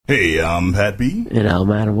Hey, I'm Pat B. And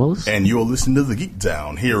I'm Adam Willis. And you're listening to the Geek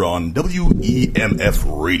Down here on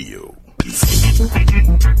WEMF Radio.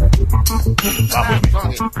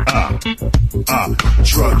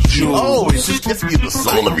 Oh, it just gets me the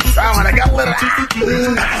soul every time, and I got a little.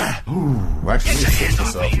 Ooh, actually, shit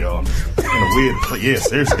yourself, y'all. In a weird place. Yeah,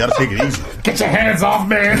 seriously, gotta take it easy. Get your hands off,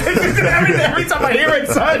 man. every time I hear it,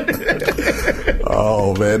 son.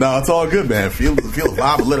 Oh, man. No, it's all good, man. Feel the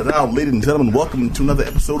vibe, let it out. Ladies and gentlemen, welcome to another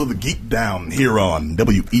episode of the Geek Down here on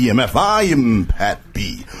WEMF. I am Pat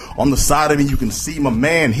B. On the side of me, you can see my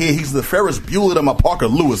man here. He's the Ferris Bueller to my Parker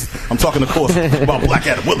Lewis. I'm talking, of course, about Black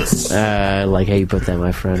Adam Willis. I like how you put that,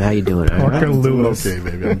 my friend. How you doing? Parker Lewis. Okay,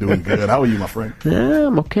 baby. I'm doing good. How are you, my friend? Yeah,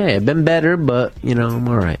 I'm okay. I've been better, but, I'm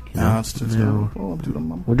all right. We're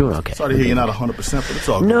doing okay. Sorry to hear you're not 100%, but it's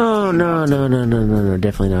all good. No.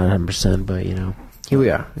 Definitely not 100%, but, here we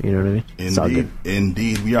are. You know what I mean? It's all good.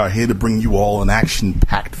 Indeed. We are here to bring you all an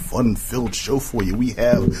action-packed, fun-filled show for you. We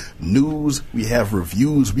have news. We have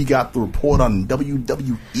reviews. We got the report on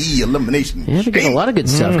WWE Elimination Chamber. Yeah, we got a lot of good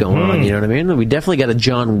stuff going on. You know what I mean? We definitely got a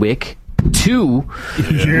John Wick 2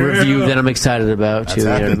 review that I'm excited about, too. That's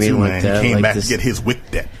you know what I mean? Too, like man. He came back this. to get his Wick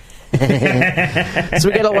debt. So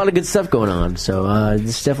we got a lot of good stuff going on. So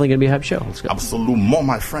this is definitely going to be a hype show. Let's go. Absolument,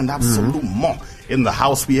 my friend. Absolument. In the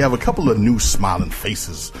house, we have a couple of new smiling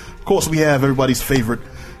faces. Of course, we have everybody's favorite.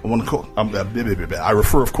 I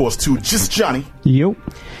refer, of course, to Just Johnny. Yep.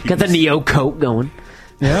 Got the Neo coat going.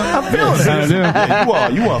 Yeah, I'm feeling it. Yeah,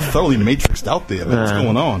 you are thoroughly matrixed out there, man. What's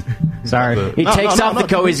going on? Sorry. He takes off the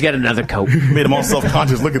coat, he's got another coat. Made him all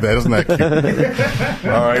self-conscious. Look at that. Isn't that cute?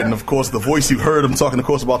 All right, and of course, the voice you heard, I'm talking, of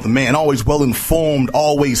course, about the man, always well-informed,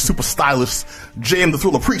 always super stylish, J.M. the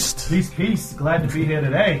Thriller Priest. Peace. Glad to be here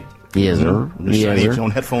today. Yes, sir. Your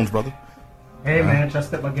own headphones, brother. Hey, man, try to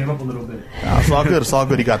step my game up a little bit. It's all good. It's all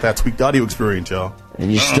good. He got that tweaked audio experience, y'all. And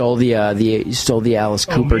you stole the Alice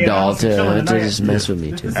Cooper doll to just mess with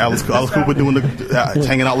me too. Alice Cooper doing the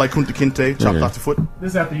hanging out like Kunta Kinte, chopped off your foot.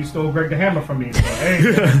 This is after you stole Greg the Hammer from me. So, hey.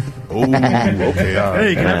 Oh, okay. All right.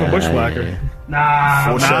 Hey, you can have a bushwhacker.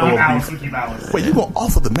 Nah, Alice. Wait, you gonna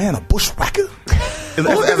offer the man a bushwhacker?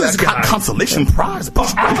 As a consolation prize,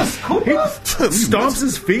 bushwhacker. Stomps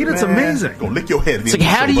his feet. It's amazing. Gonna lick your head. It's like,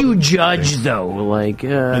 how do you judge though? Like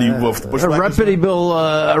a reputable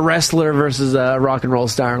wrestler versus a rock and roll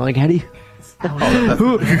star. Like, how do you? How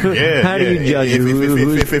do you judge?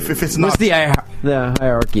 If it's not, what's the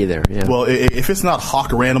hierarchy there? Yeah. Well, if it's not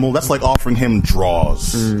hawk or animal, that's like offering him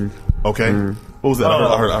draws. Okay, what was that?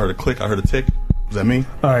 I heard a click. I heard a tick. Was that me?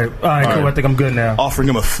 All right, cool. I think I'm good now. Offering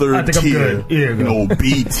him a third tier,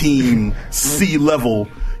 B team, C level.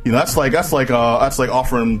 That's like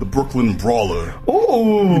offering the Brooklyn Brawler.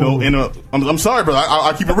 Ooh, I'm sorry, brother.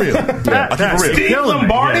 I keep it real. I keep it real. Steve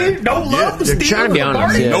Lombardi, no love to Steve trying to be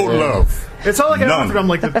honest. Lombardi. No love. It's all like I offered him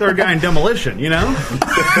like the third guy in Demolition,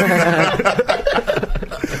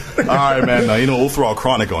 All right, man. Now, we'll throw our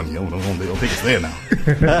chronic on you. Don't think it's there now.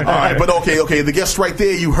 All right, but okay. The guest right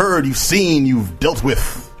there, you heard, you've seen, you've dealt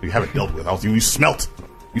with. You haven't dealt with. You smelt.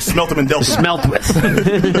 You smelt him and dealt with. Smelt with.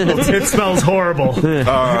 It smells horrible. All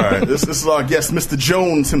right, this is our guest, Mr.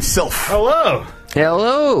 Jones himself. Hello.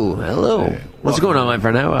 What's going on, my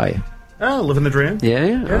friend? How are you? Living the dream.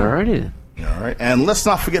 Yeah. All righty. All right, and let's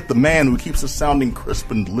not forget the man who keeps us sounding crisp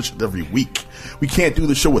and delicious every week. We can't do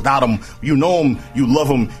the show without him. You know him, you love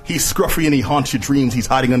him. He's scruffy and he haunts your dreams. He's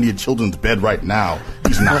hiding under your children's bed right now.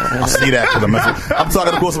 He's not. I'll say that for the message. I'm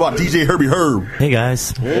talking, of course, about DJ Herbie Herb. Hey, guys.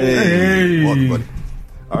 Hey. Welcome, buddy.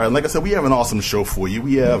 All right, like I said, we have an awesome show for you.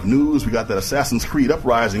 We have news. We got that Assassin's Creed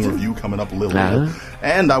Uprising review coming up a little later.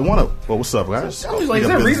 And I want to... Well, what's up, guys? Is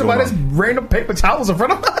there a reason why there's random paper towels in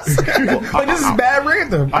front of us? This is bad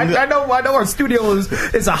random. I know our studio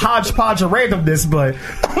is a hodgepodge of randomness, but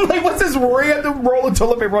I'm like, what's this random roll of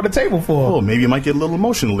toilet paper on the table for? Oh, maybe you might get a little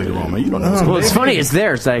emotional later on, man. You don't know. Well, it's funny. It's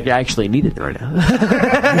there. It's like I actually need it right now.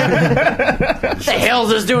 What the hell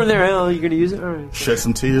is this doing there? Hell, you going to use it? All right. Shed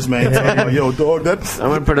some tears, man. Yo, dog, that's... I'm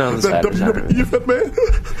going to put it on the side. WWE, man.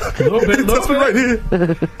 A little bit. That's me right here.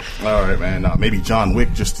 All right, man. Maybe John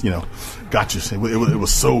Wick just, got you. It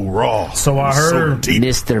was so raw. So I heard. So deep.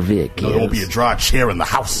 Mr. Vic. There won't be a dry chair in the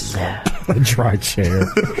house. A dry chair.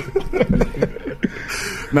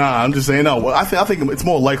 Nah, I'm just saying. No, I think it's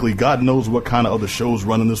more likely. God knows what kind of other shows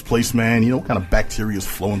run in this place, man. What kind of bacteria is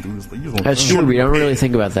flowing through this place. That's true. We don't really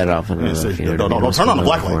think about that often. Don't turn on the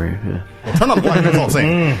black light. Don't turn on the black light. That's all I'm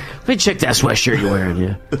saying. Let me check that sweatshirt you're wearing.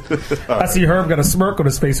 Yeah. I see Herb got a smirk on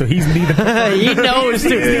his face, so he's needed. He knows.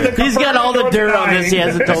 He's got all the dirt on this. He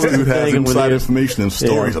hasn't told us. Dude has inside information and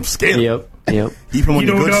stories. I'm scared. Yep. Yep. Keep him on You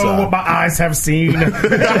your don't good know side. what my eyes have seen.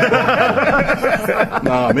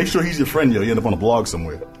 Nah, make sure he's your friend, yo. You end up on a blog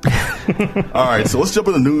somewhere. All right, so let's jump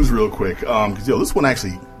in the news real quick. Because, this one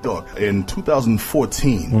actually, dog, in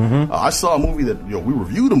 2014, I saw a movie that, we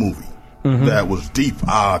reviewed a movie that was deep.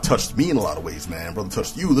 Touched me in a lot of ways, man. Brother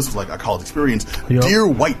touched you. This was like a college experience. Yep. Dear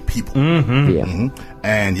White People. Yeah.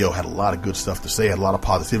 And, had a lot of good stuff to say, had a lot of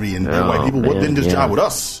positivity. And Dear White People didn't just jive with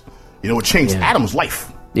us. It changed Adam's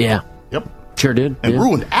life. Yeah. Yep. Sure did. And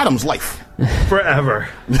ruined Adam's life. Forever.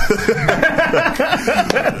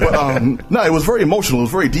 But, no, it was very emotional. It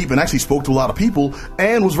was very deep and actually spoke to a lot of people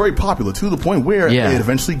and was very popular to the point where it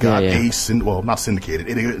eventually got not syndicated.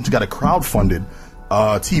 It got a crowdfunded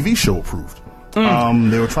TV show approved. They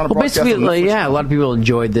were trying to broadcast basically, a lot of people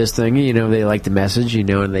enjoyed this thing. They liked the message, and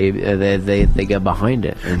they got behind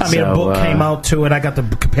it. And a book came out to it. I got the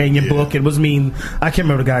companion book. It was I can't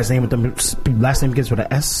remember the guy's name. With the last name begins with an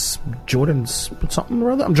S. Jordan's something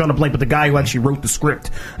or other. I'm drawing a blank, but the guy who actually wrote the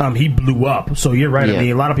script, he blew up. So you're right.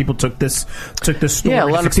 Yeah. A lot of people took this story. Yeah, a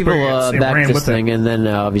lot of people backed this thing, and then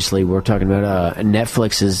obviously we're talking about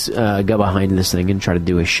Netflix has got behind this thing and tried to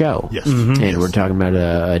do a show. Yes, and we're talking about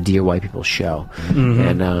a Dear White People show.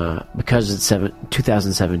 And because it's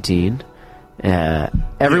 2017,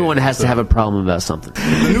 everyone has to have a problem about something.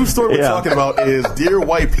 The news story we're talking about is Dear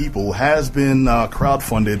White People has been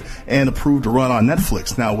crowdfunded and approved to run on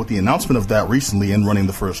Netflix. Now, with the announcement of that recently and running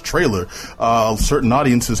the first trailer, certain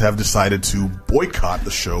audiences have decided to boycott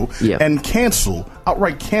the show and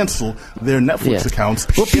outright cancel their Netflix accounts.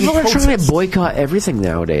 Well, people are trying to boycott everything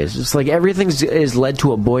nowadays. It's like everything is led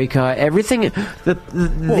to a boycott. Everything.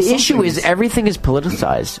 The issue is everything is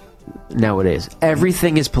politicized. Nowadays,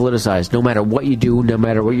 everything is politicized. No matter what you do, no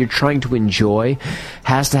matter what you're trying to enjoy,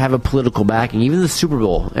 has to have a political backing. Even the Super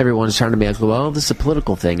Bowl, everyone's trying to be like, well, this is a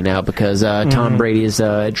political thing now because Tom Brady is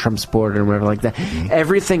a Trump supporter and whatever like that.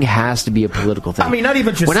 Everything has to be a political thing. I mean, not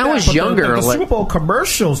even just when I was younger, the Super Bowl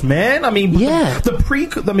commercials, man. I mean,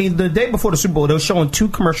 the day before the Super Bowl, they were showing two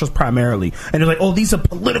commercials primarily, and they're like, oh, these are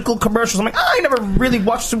political commercials. I'm like, I never really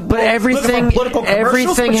watched Super Bowl. But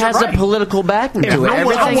everything has a political backing to it.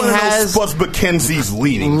 Everything has. Plus Mackenzie's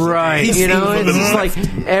leanings. Right. It's just like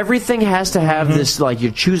everything has to have this, like,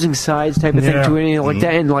 you're choosing sides type of thing to it, like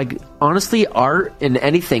that. And, like, honestly, art and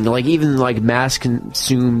anything, like, even, like, mass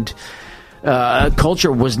consumed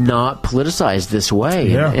culture was not politicized this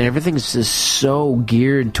way. And everything's just so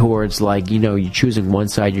geared towards, like, you're choosing one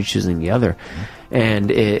side, you're choosing the other. And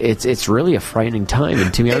it's really a frightening time.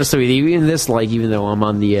 And to be honest with you, in this, like, even though I'm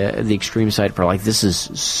on the extreme side for, like, this is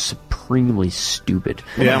supremely stupid.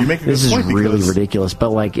 Yeah, this is really ridiculous. But,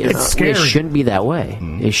 like, it shouldn't be that way.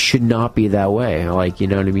 It should not be that way. Like, you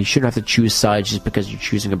know what I mean? You shouldn't have to choose sides just because you're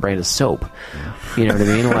choosing a brand of soap. You know what I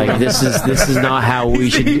mean? Like, this is not how we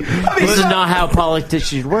should. This is not how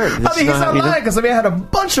politicians work. He's not lying because I had a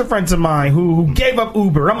bunch of friends of mine who gave up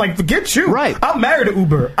Uber. I'm like, forget you. Right. I'm married to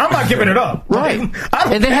Uber. I'm not giving it up. Right.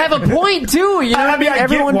 And they have a point too. You know, I mean,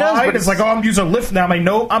 everyone does. But it's like, oh, I'm using Lyft now. I'm like,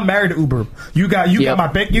 no, I'm married to Uber. You got my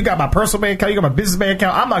bank. You got my personal bank account. You got my business bank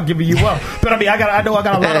account. I'm not giving you up. But I mean, I know I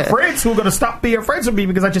got a lot of friends who are going to stop being friends with me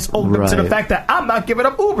because I just owe them to the fact that I'm not giving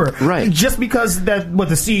up Uber. Right. Just because the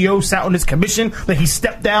CEO sat on his commission that he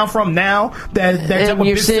stepped down from now. That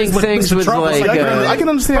you're seeing things with like I can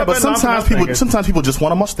understand, but sometimes people just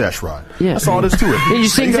want a mustache ride. Yeah. That's all there is to it. And you're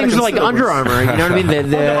seeing things with like Under Armour. You know what I mean?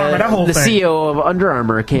 The CEO of Under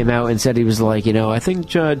Armour came out and said he was like, I think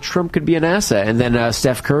Trump could be an asset. And then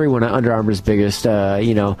Steph Curry, one of Under Armour's biggest,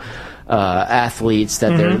 athletes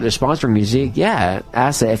that they're sponsoring, music,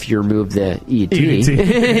 asset if you remove the ET.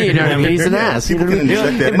 You know what I mean? He's an ass. You know what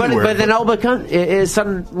I mean? But then it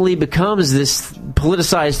suddenly becomes this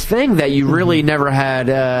politicized thing that you really never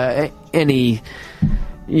had any.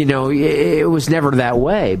 It was never that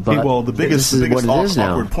way. But the biggest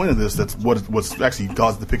awkward point of this, that's what's actually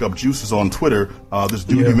caused to pick up juices on Twitter. This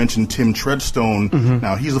dude you mentioned, Tim Treadstone.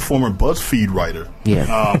 Now he's a former BuzzFeed writer,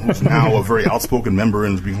 who's now a very outspoken member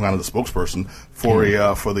and is being kind of the spokesperson for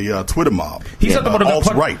the Twitter mob. He's not the one who got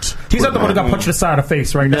alt-right. He's not the one who got punched in the side of the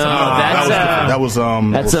face, right? No, that's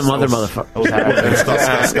some other motherfucker.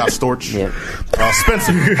 Scott Storch.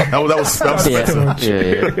 Spencer. That was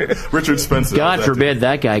Spencer. Richard Spencer. God forbid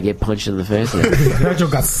that guy get punched in the face. That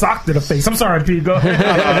joke got socked in the face. I'm sorry, Pete. Go ahead.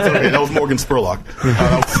 No, okay. That was Morgan Spurlock.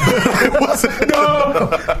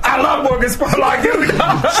 I love Morgan Spurlock.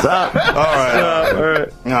 Stop. All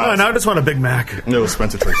right. Now I just want a Big Mac. No,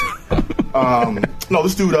 Spencer Tracy. No,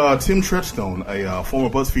 this dude, Tim Treadstone, a former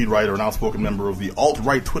BuzzFeed writer and outspoken member of the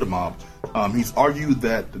alt-right Twitter mob, he's argued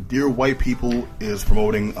that Dear White People is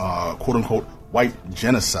promoting quote-unquote white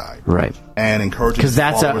genocide, right? And encouraging because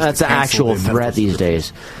that's an actual threat these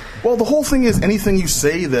days. Well, the whole thing is anything you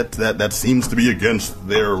say that seems to be against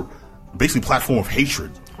their basically platform of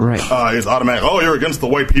hatred, right? Is automatic. Oh, you're against the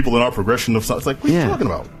white people in our progression of something. It's like, what are you talking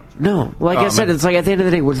about? No, like I said, it's like at the end of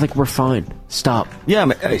the day, we're fine. Stop.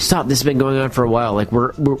 Yeah, stop. This has been going on for a while. Like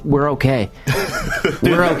we're okay.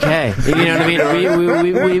 We're okay. You know what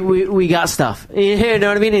I mean? We got stuff. You know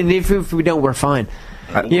what I mean? And if we don't, we're fine.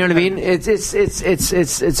 You know what I mean?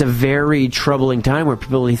 It's a very troubling time where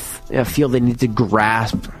people feel they need to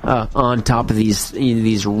grasp on top of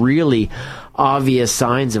these really obvious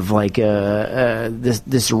signs of like this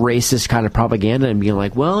racist kind of propaganda and being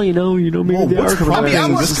like, well, maybe they are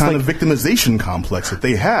prompting this kind of victimization complex that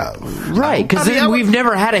they have, right? Because we've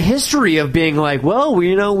never had a history of being like, well,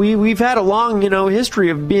 we've had a long history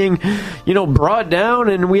of being brought down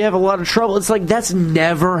and we have a lot of trouble. It's like that's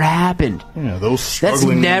never happened. Yeah, that's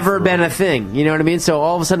never been a thing. You know what I mean? So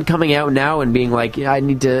all of a sudden coming out now and being like, I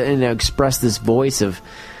need to express this voice of.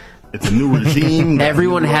 It's a new regime.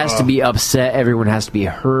 Everyone has to be upset. Everyone has to be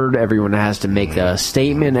heard. Everyone has to make a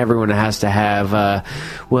statement. Everyone has to have,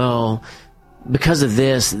 because of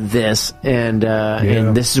this, and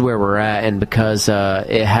this is where we're at, and because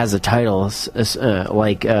it has a title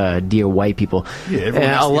like "Dear White People."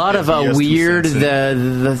 Yeah, a lot of weird,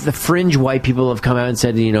 the fringe white people have come out and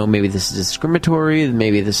said, maybe this is discriminatory.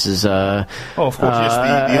 Maybe this is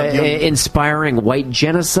inspiring white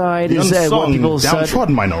genocide. The is what people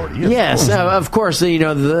downtrodden minority. Yes, of course.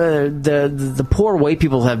 The poor white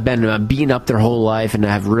people have been beaten up their whole life and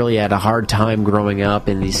have really had a hard time growing up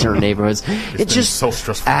in these certain neighborhoods. It's just so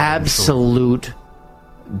stressful. Absolute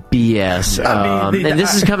BS. And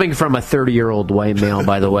this is coming from a 30-year-old white male,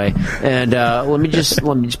 by the way. And let me just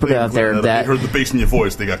put it out there that they heard the bass in your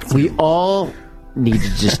voice. They got confused. We all need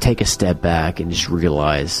to just take a step back and just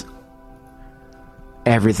realize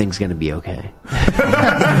everything's going to be okay.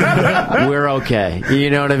 We're okay. You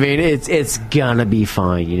know what I mean? It's gonna be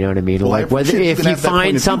fine. You know what I mean? Well, like whether if you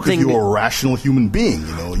find something, you're a rational human being.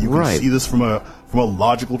 You can see this from a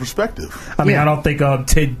logical perspective. I mean, I don't think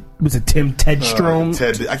Tim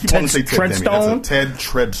Tedstrom? I keep wanting to say Treadstone? Ted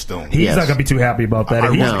Treadstone. He's not going to be too happy about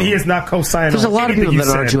that. He is not co-signing. There's a lot of people that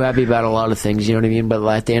aren't too happy about a lot of things, you know what I mean? But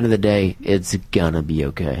at the end of the day, it's gonna be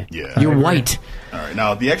okay. Yeah, you're white. All right,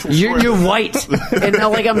 now the actual you're white, and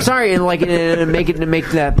I'm sorry, and make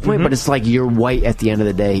that point, but it's like you're white. At the end of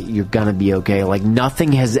the day, you're gonna be okay. Like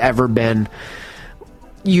nothing has ever been.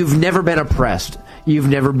 You've never been oppressed. You've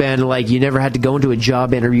never been you never had to go into a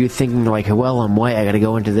job interview thinking like, well, I'm white, I got to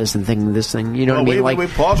go into this and thinking this thing. You know what I mean? Wait,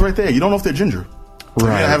 pause right there. You don't know if they're ginger.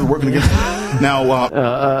 Right. I have it working against them. Now,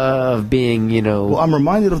 of being, Well, I'm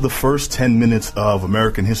reminded of the first 10 minutes of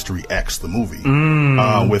American History X, the movie,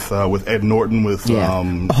 with Ed Norton, with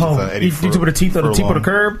Eddie you put a teeth on the tip of the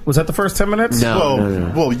curb? Was that the first 10 minutes?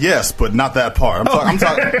 No. Well, yes, but not that part. I'm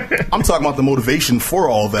talking about the motivation for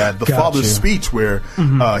all that. The father's speech where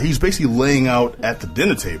he's basically laying out at the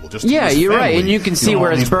dinner table. Just you're family, right, and you can see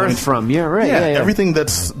where it's birthed from. Yeah, right. Yeah, everything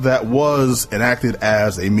that was enacted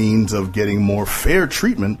as a means of getting more fair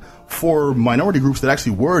treatment for minority groups that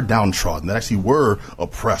actually were downtrodden, that actually were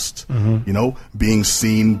oppressed, being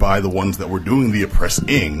seen by the ones that were doing the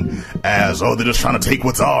oppressing as, they're just trying to take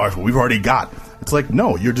what's ours, what we've already got. It's like,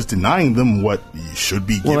 no, you're just denying them what should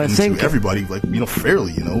be given to everybody,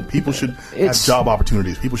 fairly, People should have job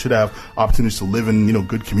opportunities. People should have opportunities to live in,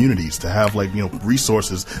 good communities, to have,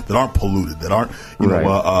 resources that aren't polluted, that aren't,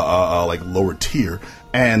 lower tier.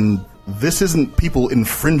 And this isn't people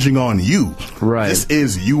infringing on you. Right. This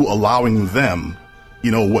is you allowing them,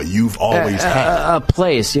 what you've always had. A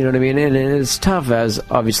place, you know what I mean? And it's tough as,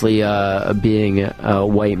 obviously, being a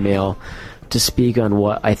white male to speak on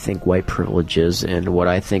what I think white privilege is, and what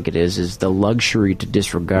I think it is the luxury to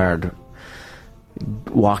disregard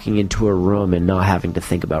walking into a room and not having to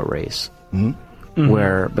think about race. Mm-hmm.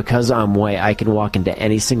 Where, because I'm white, I can walk into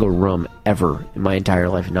any single room ever in my entire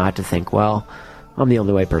life and not have to think, well, I'm the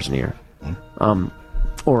only white person here.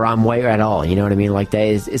 Or I'm white at all, you know what I mean? Like,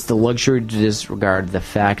 it's the luxury to disregard the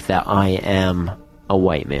fact that I am a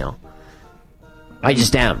white male. I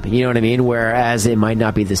just am, you know what I mean? Whereas it might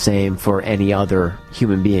not be the same for any other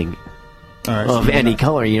human being of any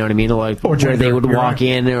color, you know what I mean? Like, or where they would walk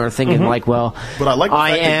in or thinking but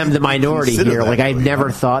I am the minority here. Like, I've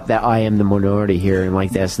never thought that I am the minority here and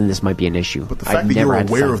like this, and this might be an issue. But the fact that you're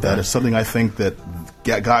aware of that is something I think that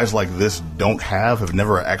guys like this have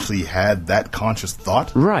never actually had that conscious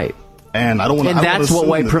thought. Right. And I don't want to. And that's what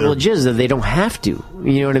white privilege is, that they don't have to.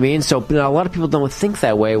 You know what I mean? So a lot of people don't think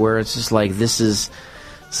that way, where it's just like, this is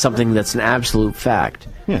something that's an absolute fact.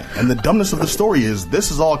 Yeah, and the dumbness of the story is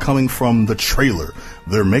this is all coming from the trailer.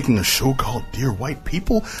 They're making a show called Dear White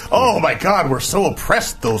People. Oh my God, we're so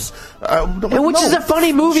oppressed. Those, which is a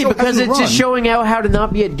funny movie because it's just showing out how to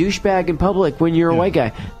not be a douchebag in public when you're a white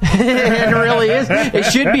guy. It really is. It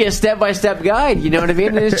should be a step-by-step guide. You know what I mean?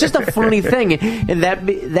 And it's just a funny thing, and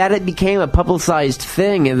that it became a publicized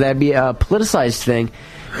thing, and that be a politicized thing.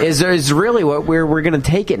 Is really what we're going to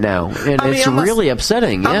take it now, and it's really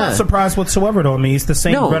upsetting. I'm not surprised whatsoever, though. I mean, it's the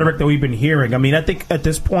same rhetoric that we've been hearing. I mean, I think at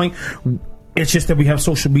this point, it's just that we have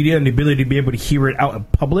social media and the ability to be able to hear it out in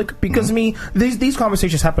public. Because, I mean, these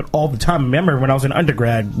conversations happen all the time. Remember when I was in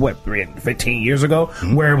undergrad, 15 years ago,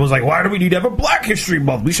 where it was like, why do we need to have a Black History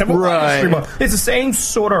Month? We should have a Black History Month. It's the same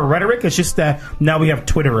sort of rhetoric. It's just that now we have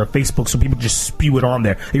Twitter or Facebook, so people just spew it on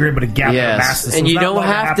there. You're able to gather masses. And you don't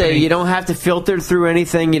have to filter through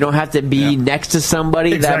anything. You don't have to be next to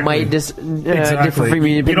somebody that might differ from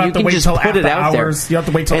you. You can just put it out there. You have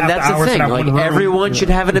to wait till after hours. And that's the thing. Like, everyone should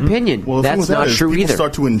have an opinion. Well, that's not true people either.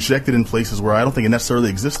 Start to inject it in places where I don't think it necessarily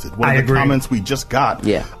existed. One of the comments we just got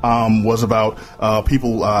was about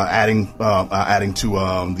people adding to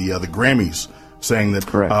the Grammys, saying that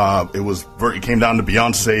it came down to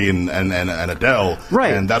Beyonce and Adele,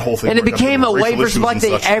 and that whole thing. And it became a white versus black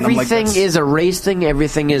thing. Everything is a race thing.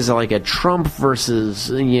 Everything is like a Trump versus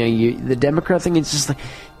the Democrat thing. It's just like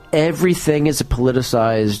everything is a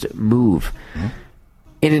politicized move. Mm-hmm.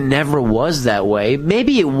 And it never was that way.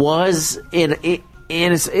 Maybe it was, and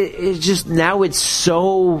it's just now it's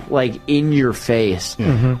so like in your face,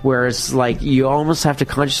 where it's like you almost have to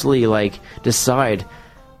consciously like decide,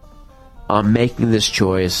 I'm making this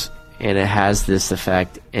choice, and it has this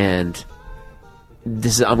effect, and I'm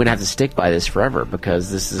going to have to stick by this forever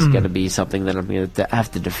because this is going to be something that I'm going to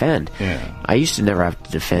have to defend. Yeah. I used to never have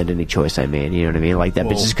to defend any choice I made. You know what I mean? Like that,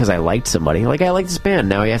 but just because I liked somebody. Like I liked this band.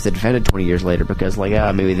 Now you have to defend it 20 years later because, like,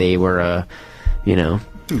 maybe they were,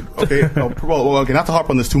 Dude, okay. Okay. Not to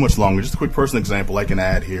harp on this too much longer. Just a quick personal example I can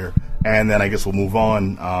add here, and then I guess we'll move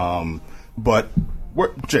on. But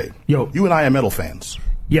Jay, you and I are metal fans.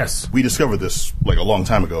 Yes. We discovered this like a long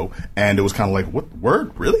time ago, and it was kind of like, what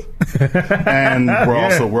word? Really? And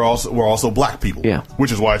we're also black people. Yeah.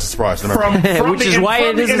 Which is why it's a surprise. Which is why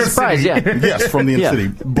it is a surprise, Yes, from the inner city.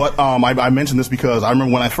 But I mentioned this because I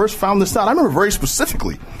remember when I first found this out, I remember very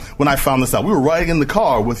specifically when I found this out. We were riding in the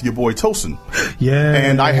car with your boy Tosin. Yeah.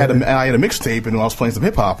 And I had a mixtape, and I was playing some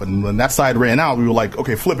hip hop, and when that side ran out, we were like,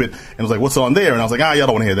 okay, flip it. And it was like, what's on there? And I was like, y'all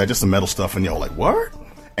don't want to hear that, just some metal stuff. And y'all were like, what?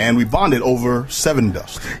 And we bonded over Seven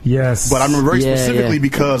Dust. Yes. But I remember very specifically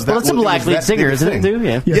because that's a black lead singer, isn't it, too?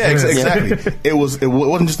 Yeah. Exactly. It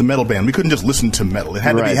wasn't just a metal band. We couldn't just listen to metal. It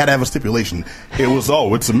had to have a stipulation. It was,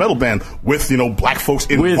 it's a metal band with, black folks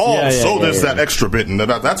involved. There's that extra bit. And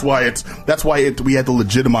that's why we had to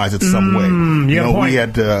legitimize it some way. We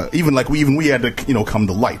had to, we had to, come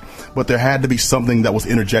to light. But there had to be something that was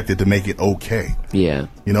interjected to make it okay. Yeah.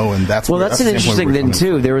 And that's that's an interesting thing,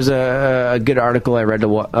 too. There was a good article I read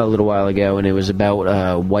a little while ago, and it was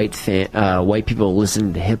about white people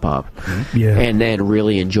listening to hip hop, and then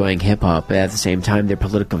really enjoying hip hop. But at the same time, their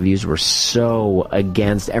political views were so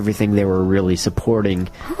against everything they were really supporting,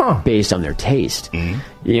 based on their taste. You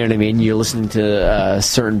know what I mean? You're listening to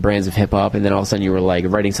certain brands of hip hop, and then all of a sudden you were like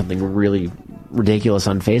writing something really ridiculous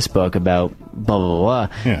on Facebook about blah blah blah.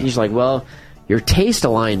 Yeah. And you're just like, well, your taste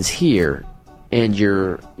aligns here. And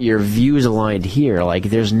your views aligned here, like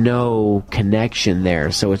there's no connection there.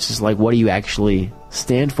 So it's just like, what do you actually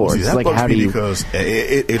stand for? See, it's like how do you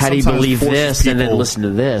believe this and then listen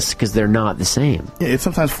to this because they're not the same. Yeah, it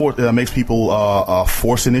sometimes makes people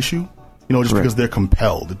force an issue. Just because they're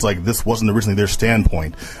compelled. It's like this wasn't originally their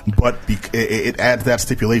standpoint, but it adds that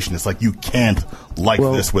stipulation. It's like you can't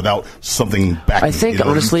this without something back. I think,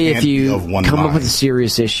 honestly, if you come up with a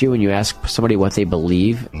serious issue and you ask somebody what they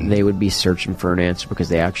believe, they would be searching for an answer because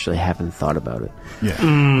they actually haven't thought about it. Yeah.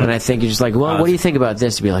 And I think you're just like, well, what do you think about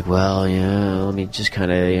this? To be like, well, let me just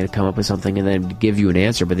kind of come up with something and then give you an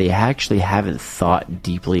answer. But they actually haven't thought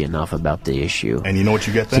deeply enough about the issue. And you know what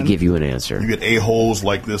you get then? To give you an answer. You get a-holes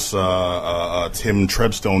like this Tim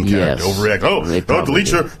Trebstone character overreact.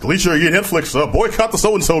 Delete your Netflix. Boycott the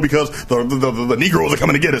so-and-so because the Negroes are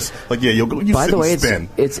coming to get us. Like, by the way,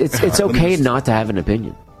 it's okay not to have an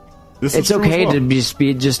opinion. It's okay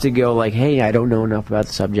to just to go like, hey, I don't know enough about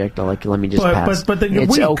the subject. Let me just pass. But then you're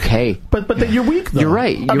weak. Okay. But then you're weak, though. You're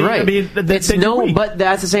right. But that's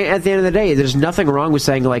the same. At the end of the day, there's nothing wrong with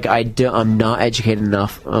saying like I'm not educated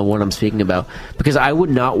enough on what I'm speaking about, because I would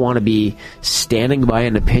not want to be standing by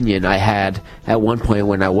an opinion I had at one point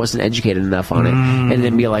when I wasn't educated enough on it, and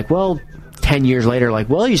then be like, well, 10 years later, like,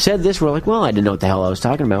 well, you said this. We're like, well, I didn't know what the hell I was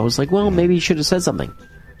talking about. I was like, well, maybe you should have said something.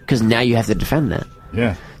 Because now you have to defend that.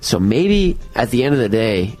 Yeah. So maybe at the end of the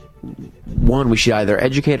day, one, we should either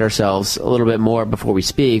educate ourselves a little bit more before we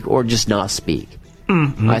speak, or just not speak.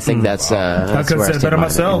 I think that's I could have said better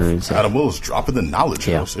myself. Adam Willis dropping the knowledge.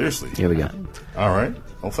 Yeah. Seriously. Here we go. All right.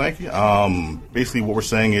 Well, thank you. Basically, what we're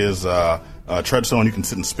saying is Treadstone, you can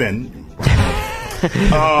sit and spin.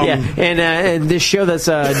 And this show that's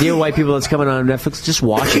Dear White People that's coming on Netflix, just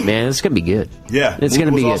watch it, man. It's going to be good. Yeah. It's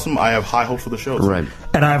going to be awesome. I have high hopes for the show. Right.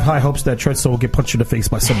 And I have high hopes that Treadstone will get punched in the face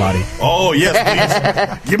by somebody. Oh,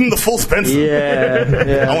 yes, please. Give him the full Spencer.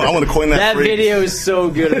 Yeah. I want to coin that That phrase. video is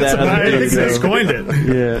so good at that. I think they coined it.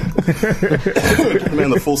 Yeah. Give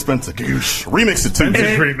man the full Spencer. Remix it, too.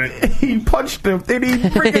 Spencer treatment. He punched him, and he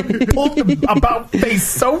freaking pulled him about face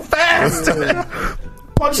so fast.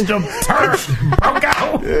 Punched him, turned, broke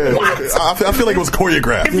out. Yeah. I feel like it was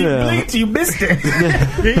choreographed. If you blinked, you missed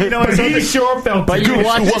it. You know, I saw He this, sure felt But it. you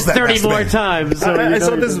watched Who it was that 30 best more man? times. So I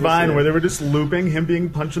saw you this know Vine where they were just looping him being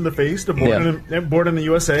punched in the face to Born in the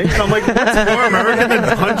USA. And I'm like, what's more American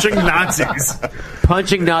than punching Nazis?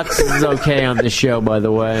 Punching Nazis is okay on this show, by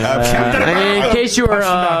the way. I mean, in case you were,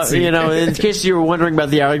 in case you were wondering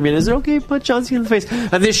about the argument, is it okay to punch Nazis in the face?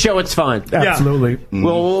 On this show, it's fine. Absolutely.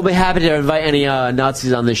 Well, we'll be happy to invite any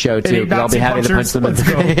Nazis on this show too. Any 'Cause I'll be happy to punch Nazi them in the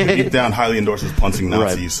punchers, face. Geek Down highly endorses punching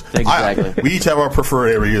Nazis. Right. Exactly. We each have our preferred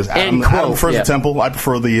areas. Adam prefers the temple. I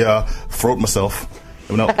prefer the throat myself.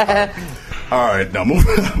 No. All right, now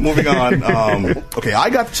moving on. Okay, I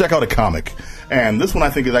got to check out a comic. And this one I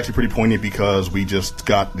think is actually pretty poignant because we just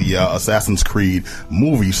got the Assassin's Creed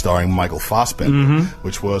movie starring Michael Fassbender,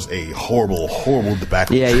 which was a horrible, horrible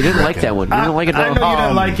debacle. Yeah, you didn't like that one. You didn't like it at all. I know you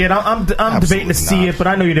didn't like it. I'm debating to see it, but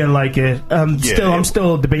I know you didn't like it. I'm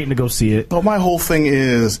still debating to go see it. But my whole thing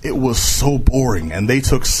is, it was so boring, and they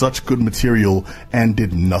took such good material and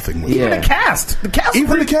did nothing with it. Even the cast.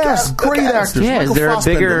 Even the cast, great actors. Yeah, Michael is there a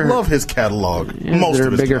Fassbender, bigger- love his catalog. Is there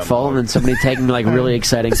a bigger fault than somebody taking like really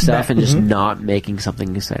exciting stuff and just not making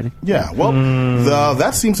something exciting? Yeah, well,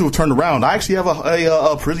 that seems to have turned around. I actually have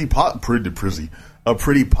a pretty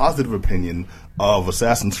positive opinion of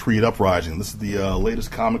Assassin's Creed Uprising. This is the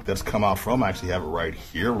latest comic that's come out from. I actually have it right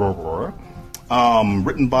here.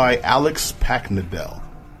 Written by Alex Packnadell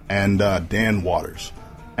and Dan Waters.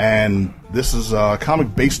 And this is a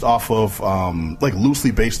comic based off of, loosely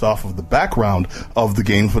based off of the background of the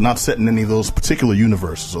games, but not set in any of those particular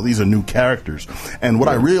universes. So these are new characters. And what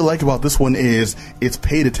I really like about this one is it's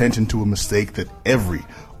paid attention to a mistake that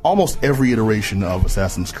almost every iteration of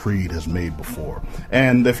Assassin's Creed has made before.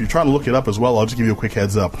 And if you're trying to look it up as well, I'll just give you a quick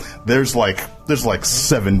heads up. There's like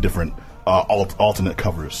 7 different alternate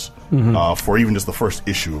covers for even just the first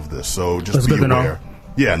issue of this. So just be aware.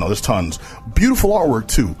 Yeah, no, there's tons. Beautiful artwork,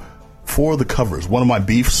 too, for the covers. One of my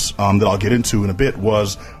beefs that I'll get into in a bit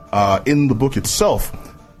was in the book itself,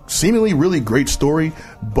 seemingly really great story,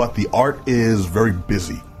 but the art is very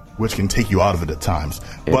busy, which can take you out of it at times.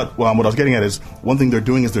 Yeah. But what I was getting at is, one thing they're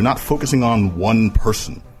doing is they're not focusing on one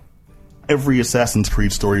person. Every Assassin's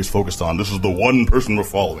Creed story is focused on, this is the one person we're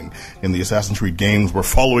following. In the Assassin's Creed games, we're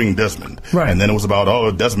following Desmond. Right. And then it was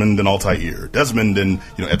about, Desmond and Altair. Desmond and,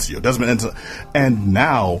 Ezio. Desmond and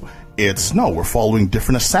now we're following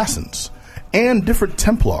different assassins. And different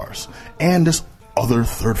Templars. And this other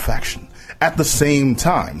third faction. At the same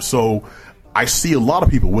time. So I see a lot of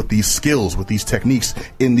people with these skills, with these techniques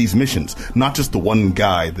in these missions. Not just the one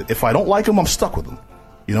guy that if I don't like him, I'm stuck with him.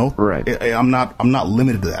 Right. I'm not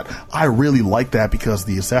limited to that. I really like that because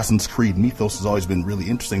the Assassin's Creed mythos has always been really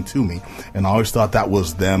interesting to me, and I always thought that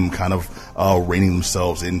was them kind of reining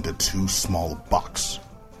themselves into too small a box.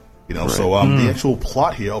 Right. So the actual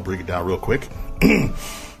plot here, I'll break it down real quick. Join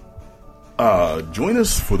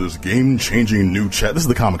us for this game-changing new chat. This is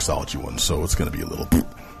the Comixology one, so it's going to be a little.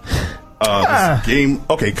 This game.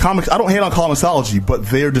 Okay, comics. I don't hate on Comixology, but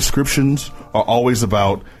their descriptions are always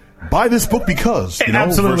about. Buy this book because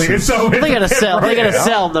absolutely. Versus, they gotta sell. They gotta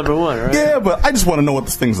sell number one, right? Yeah, but I just want to know what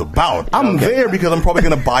this thing's about. I'm there because I'm probably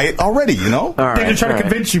gonna buy it already. All right, they're trying to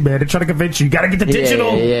convince you, man. They're trying to convince you. You gotta get the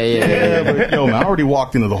digital. Yeah. But man, I already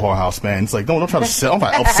walked into the whorehouse, man. It's like, don't try to sell. Don't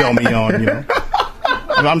try to upsell me on.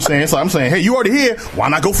 I'm saying, hey, you already here. Why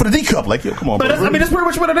not go for the D cup? Like, come on. But that's pretty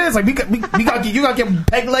much what it is. Like, you gotta get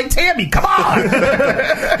pegged like Tammy. Come on.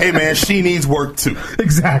 Hey, man, she needs work too.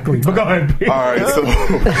 Exactly. But go ahead.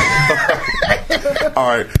 All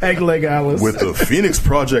right. Peg leg Alice. With the Phoenix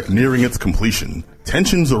Project nearing its completion,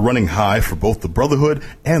 tensions are running high for both the Brotherhood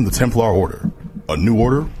and the Templar Order. A new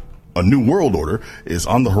world order is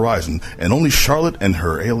on the horizon, and only Charlotte and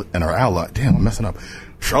her ally. Damn, I'm messing up.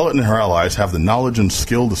 Charlotte and her allies have the knowledge and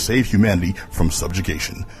skill to save humanity from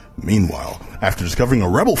subjugation. Meanwhile, after discovering a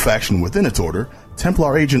rebel faction within its order,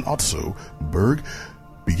 Templar agent Otso Berg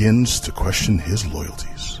begins to question his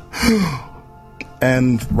loyalties.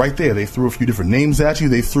 And right there, they threw a few different names at you.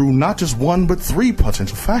 They threw not just one, but 3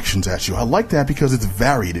 potential factions at you. I like that because it's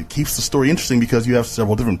varied. It keeps the story interesting because you have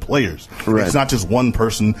several different players. Right. It's not just one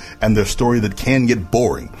person and their story that can get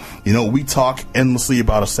boring. You know, we talk endlessly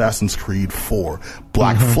about Assassin's Creed 4,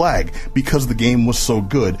 Black Flag, because the game was so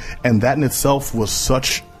good. And that in itself was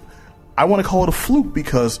such, I want to call it a fluke,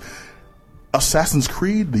 because Assassin's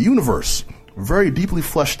Creed, the universe, very deeply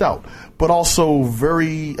fleshed out, but also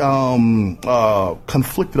very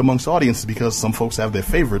conflicted amongst audiences because some folks have their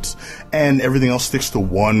favorites and everything else sticks to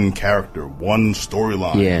one character, one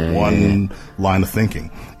storyline, one line of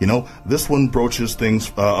thinking. You know, this one approaches things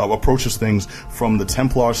from the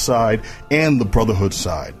Templar side and the Brotherhood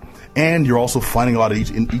side. And you're also finding out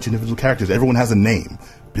each individual characters. Everyone has a name.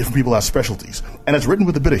 Different people have specialties. And it's written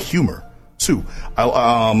with a bit of humor, too.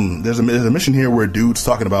 There's a mission here where a dude's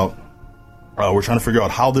talking about we're trying to figure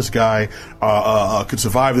out how this guy could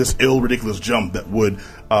survive this ridiculous jump that would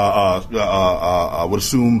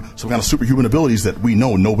assume some kind of superhuman abilities that we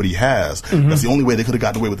know nobody has. That's the only way they could have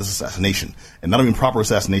gotten away with this assassination. And not even proper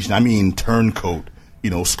assassination, I mean turncoat. You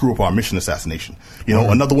know, screw up our mission assassination. You know,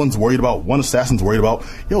 another one's worried about, one assassin's worried about,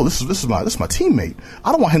 yo, this is my teammate.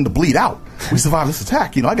 I don't want him to bleed out. We survived this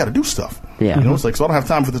attack. You know, I got to do stuff. Yeah. You know, it's like, so I don't have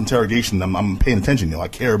time for this interrogation. I'm paying attention. You know, I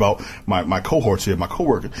care about my cohorts here, my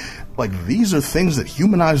coworkers. Like, these are things that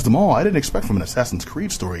humanize them all. I didn't expect from an Assassin's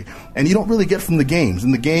Creed story, and you don't really get from the games.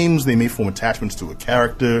 In the games, they may form attachments to a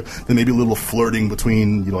character. There may be a little flirting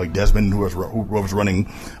between, you know, like Desmond, who was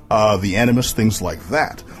running the Animus, things like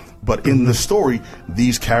that. But in the story,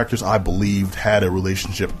 these characters, I believed, had a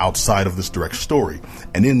relationship outside of this direct story.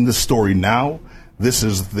 And in this story now, this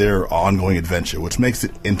is their ongoing adventure, which makes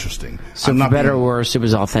it interesting. So for better or worse, it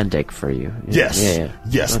was authentic for you. Yes.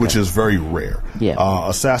 Yes, okay. Which is very rare. Yeah.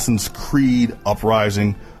 Assassin's Creed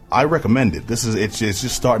Uprising, I recommend it. It's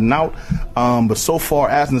just starting out. But so far,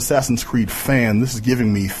 as an Assassin's Creed fan, this is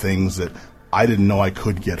giving me things that I didn't know I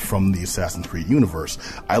could get from the Assassin's Creed universe.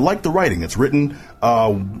 I like the writing. It's written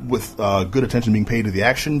with good attention being paid to the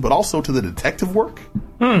action, but also to the detective work.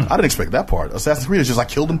 I didn't expect that part. Assassin's Creed is just, I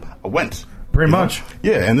killed him, I went. Pretty much.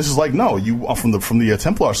 Yeah, and this is like, no, you from the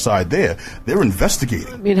Templar side they're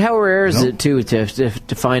investigating. I mean, how rare is it, too, to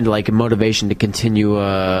find, like, a motivation to continue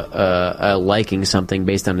liking something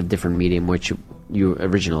based on a different medium, which you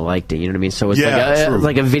originally liked it, you know what I mean? So it's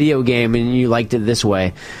like a video game, and you liked it this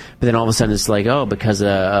way, but then all of a sudden it's like, oh, because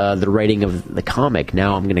of the writing of the comic,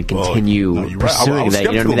 now I'm going to continue pursuing that.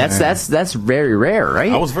 You know what I mean? That's very rare,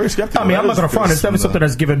 right? I was very skeptical. I mean, I'm not going to front. It's definitely something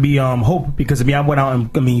that's given me hope, because I mean, I went out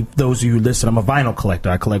and those of you who listen, I'm a vinyl collector.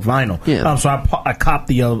 I collect vinyl. Yeah. So I copped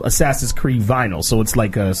the Assassin's Creed vinyl. So it's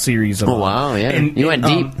like a series of. Oh wow! Yeah, you went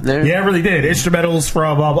deep there. Yeah, I really did. Instrumentals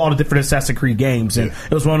from all the different Assassin's Creed games, and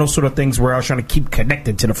it was one of those sort of things where I was trying to keep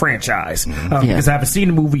connected to the franchise because I haven't seen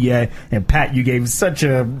the movie yet. And Pat, you gave such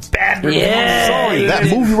a bad review. Yeah, sorry, that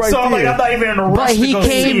movie right there. I'm like, I'm not even in a rush. But he to go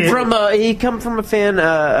came see from he come from a fan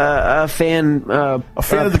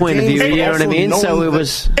point of view. You know what I mean? So it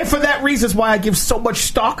was, and for that reason, is why I give so much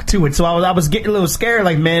stock to it. So I was getting a little scared.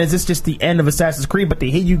 Like, man, is this just the end of Assassin's Creed? But to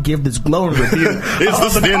hear you give this glowing review, is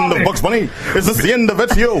this the end of Bugs Bunny? Is this the end of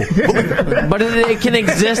Ezio? But it can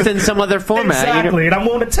exist in some other format. Exactly, and I'm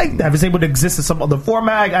willing to take that. If it's able to exist in some other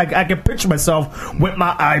format, I can picture myself with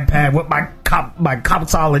my iPad, with my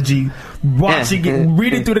Comixology, watching it,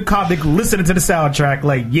 reading through the comic, listening to the soundtrack.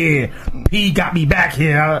 Like, yeah, P got me back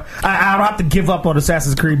here. I don't have to give up on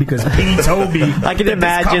Assassin's Creed because P told me. I can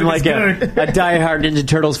imagine like a diehard Ninja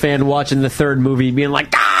Turtles fan watching the third movie, being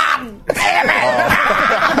like, God damn it!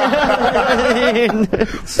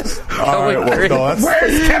 All right, well, no,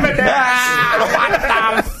 where's Kevin Nash?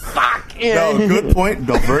 What the fuck? No, good point.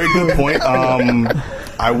 No, very good point.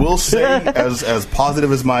 I will say, as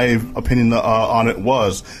positive as my opinion on it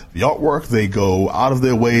was, the artwork, they go out of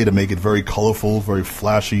their way to make it very colorful, very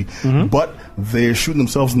flashy, but they're shooting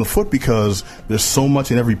themselves in the foot because there's so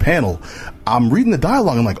much in every panel. I'm reading the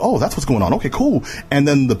dialogue, I'm like, oh, that's what's going on. Okay, cool. And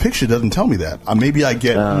then the picture doesn't tell me that. Maybe I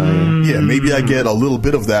get, maybe I get a little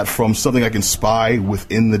bit of that from something I can spy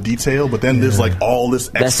within the detail. But then there's like all this.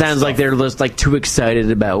 Extra that sounds stuff. like they're just like too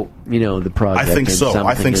excited about the project. I think so.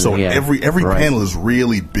 I think so. Yeah. Every panel is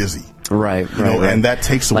really busy. Right. And that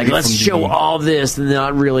takes away. Like, let's show all this, and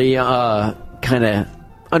not really kind of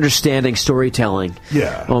understanding storytelling.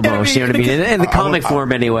 Yeah, almost. You know what I mean? In the comic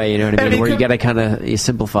form, anyway. You know what I mean? Where you got to kind of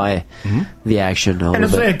simplify the action. And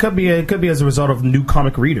it could be as a result of new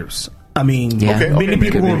comic readers. I mean, many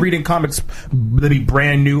people who are reading comics that be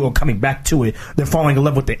brand new or coming back to it, they're falling in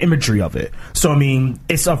love with the imagery of it. So, I mean,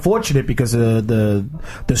 it's unfortunate because the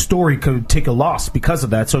story could take a loss because of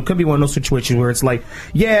that. So it could be one of those situations where it's like,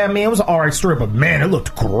 yeah, I mean, it was an alright story, but man, it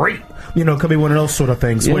looked great. You know, it could be one of those sort of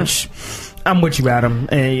things, which... I'm with you, Adam.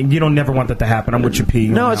 And you don't never want that to happen. I'm with you, P.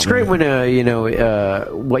 No, it's great when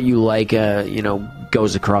what you like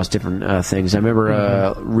goes across different things. I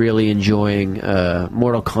remember really enjoying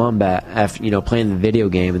Mortal Kombat after playing the video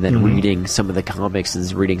game and then reading some of the comics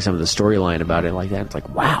and reading some of the storyline about it like that. It's like,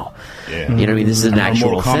 wow, you know what I mean? This is an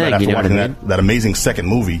actual thing. You know what I mean? That amazing second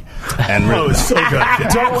movie, and it's so good.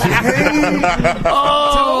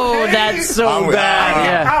 That's so bad.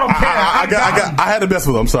 Yeah, I don't care. I had the best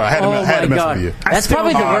with him. I'm sorry, I had to mess with you. That's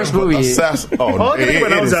probably the worst movie. It is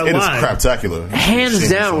craptacular. Hands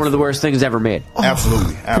down, one of the worst things ever made.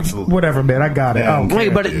 Absolutely. Whatever, man. I got it.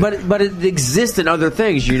 But it exists in other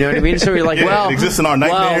things. You know what I mean? So you're like, it exists in our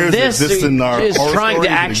nightmares. This it exists in our is trying to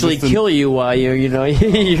actually kill you while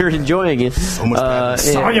you're enjoying it. So much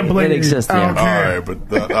it exists. Yeah. All right, but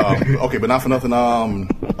but not for nothing.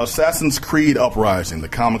 Assassin's Creed Uprising. The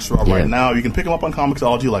comics are out right now. You can pick them up on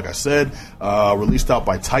Comixology, like I said. Released out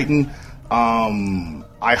by Titan.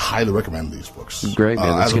 I highly recommend these books. Great,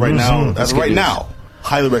 man. As of right now,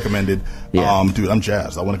 highly recommended. Yeah. Dude, I'm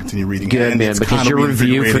jazzed. I want to continue reading. Good, man, because your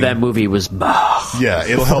review for that movie was yeah,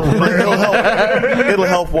 it'll help. It'll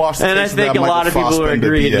help wash the and I think a lot of people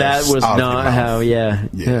agree that was not how. Yeah.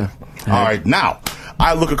 All right, now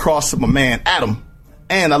I look across at my man Adam,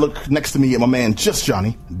 and I look next to me at my man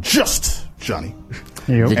Johnny. Yep.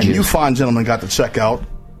 And you fine gentlemen got to check out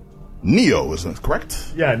Neo, isn't it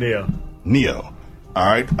correct? Yeah, Neo. All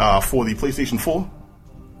right, for the PlayStation 4.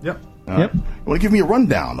 Yep. Yep. You want to give me a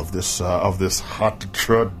rundown of this hot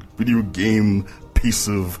trud video game piece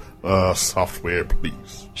of software,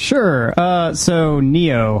 please? Sure. So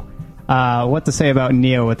Neo. What to say about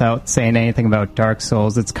Neo without saying anything about Dark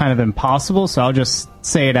Souls? It's kind of impossible, so I'll just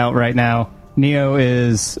say it out right now. Neo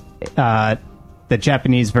is the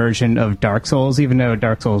Japanese version of Dark Souls, even though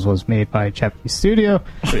Dark Souls was made by a Japanese studio.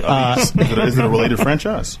 Is it a related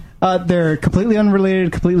franchise? They're completely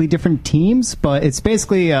unrelated, completely different teams, but it's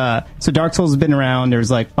basically... so Dark Souls has been around.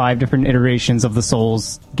 There's like 5 different iterations of the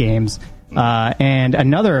Souls games. And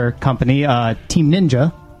another company, Team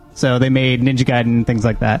Ninja, so they made Ninja Gaiden and things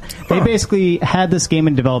like that. They basically had this game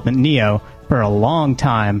in development, Neo, for a long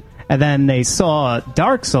time. And then they saw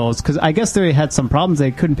Dark Souls, because I guess they had some problems.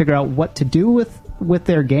 They couldn't figure out what to do with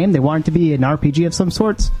their game. They wanted to be an RPG of some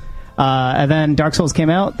sorts. And then Dark Souls came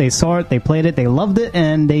out. They saw it. They played it. They loved it.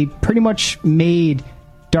 And they pretty much made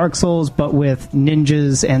Dark Souls, but with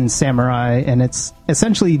ninjas and samurai. And it's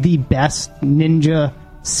essentially the best ninja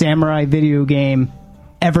samurai video game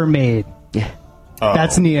ever made. Yeah.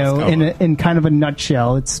 That's Neo in kind of a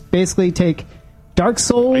nutshell. It's basically take Dark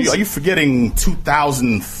Souls. Are you forgetting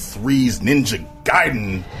 2003's Ninja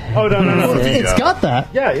Gaiden? Oh, no. It's got that.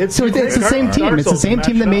 Yeah, it's the same team. It's the same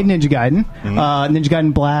team that made Ninja Gaiden. Ninja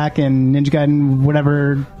Gaiden Black and Ninja Gaiden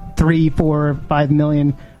whatever 3, 4, 5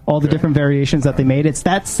 million, all the different variations that they made. It's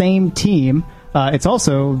that same team. It's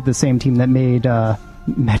also the same team that made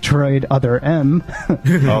Metroid Other M.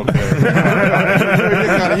 You're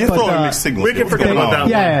throwing mixed signals. We can forget about that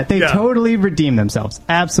one. They totally redeemed themselves.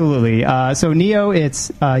 Absolutely. So Neo,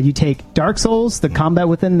 it's you take Dark Souls, the combat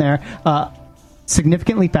within there,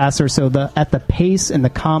 significantly faster. So at the pace and the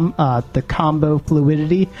combo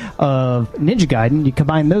fluidity of Ninja Gaiden, you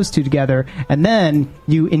combine those two together, and then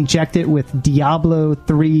you inject it with Diablo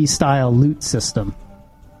 3 style loot system.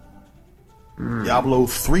 Diablo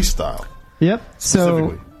 3 style. Yep.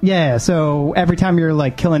 So every time you're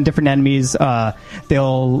like killing different enemies,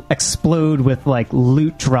 they'll explode with like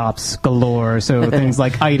loot drops galore. So things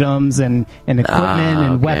like items and equipment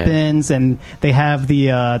and weapons, and they have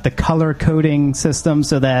the color coding system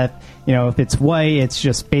so that if it's white, it's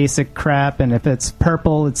just basic crap, and if it's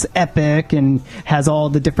purple, it's epic and has all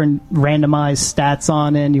the different randomized stats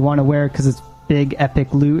on it. And you want to wear it because it's big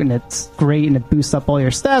epic loot and it's great and it boosts up all your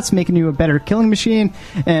stats, making you a better killing machine,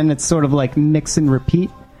 and it's sort of like mix and repeat.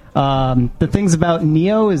 The things about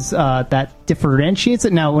Neo is that differentiates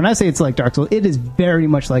it. Now when I say it's like Dark Souls, it is very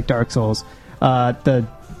much like Dark Souls. The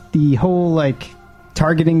whole like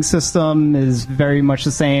targeting system is very much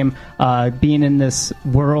the same. Being in this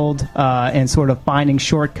world and sort of finding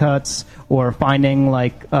shortcuts or finding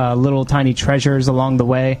like little tiny treasures along the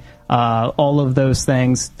way. All of those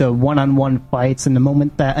things, the one-on-one fights, and the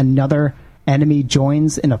moment that another enemy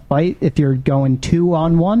joins in a fight, if you're going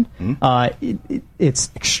 2-on-1,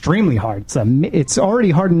 it's extremely hard. It's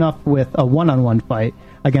already hard enough with a one-on-one fight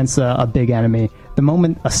against a big enemy. the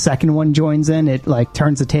moment a second one joins in, it like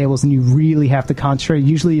turns the tables, and you really have to concentrate.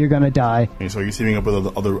 Usually, you're going to die. Okay, so are you teaming up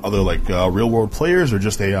with other like real world players or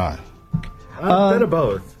just AI? A bit of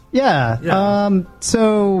both. Yeah.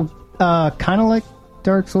 So kind of like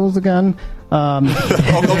Dark Souls again. Okay.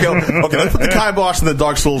 Let's put the kibosh in the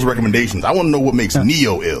Dark Souls recommendations. I want to know what makes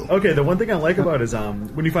Neo ill. Okay, the one thing I like about it is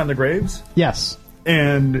when you find the graves. Yes.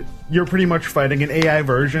 And you're pretty much fighting an AI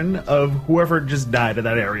version of whoever just died in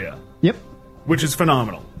that area. Yep. Which is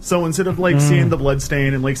phenomenal. So instead of like seeing the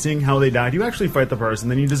bloodstain and like seeing how they died, you actually fight the person,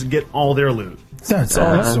 then you just get all their loot. That's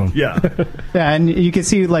awesome. Yeah. Yeah, and you can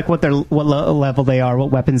see like what level they are,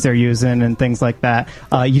 what weapons they're using, and things like that.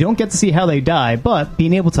 You don't get to see how they die, but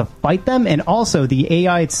being able to fight them, and also the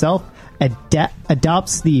AI itself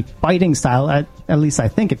adopts the fighting style, at least I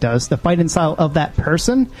think it does, the fighting style of that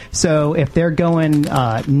person. So if they're going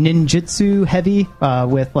ninjutsu heavy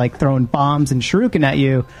with like throwing bombs and shuriken at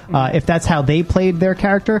you, if that's how they played their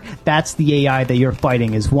character, that's the AI that you're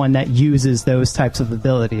fighting, is one that uses those types of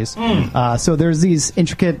abilities. So there's these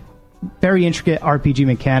very intricate RPG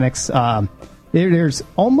mechanics. There's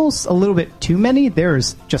almost a little bit too many.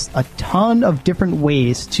 There's just a ton of different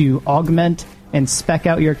ways to augment and spec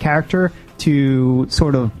out your character to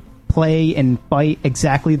sort of play and fight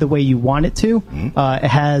exactly the way you want it to. It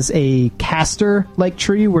has a caster-like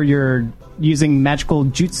tree where you're using magical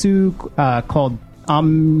jutsu called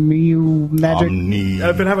Omni Magic.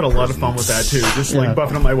 I've been having a lot of fun with that too. Just like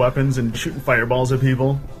buffing up my weapons and shooting fireballs at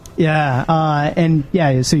people. Yeah,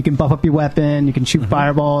 so you can buff up your weapon, you can shoot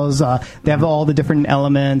fireballs, they have all the different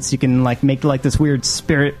elements, you can like make like this weird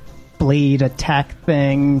spirit blade attack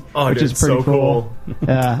thing, which is pretty so cool.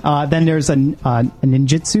 Then there's a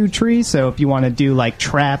ninjutsu tree, so if you want to do like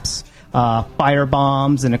traps, fire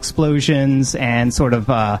bombs and explosions, and sort of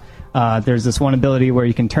there's this one ability where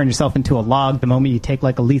you can turn yourself into a log the moment you take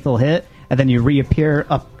like a lethal hit, and then you reappear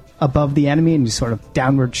up above the enemy and you sort of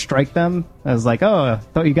downward strike them. I was like, oh,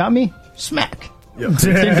 thought you got me? Smack. Yep.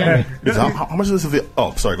 Didn't get me. How much is this?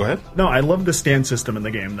 Oh, sorry, go ahead. No, I love the stand system in the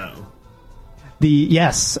game though.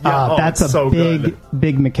 That's a so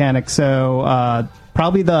big mechanic. So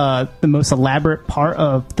probably the most elaborate part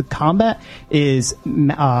of the combat is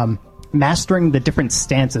mastering the different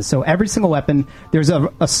stances. So every single weapon, there's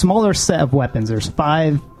a smaller set of weapons. There's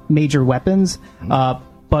 5 major weapons,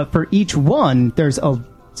 but for each one, there's a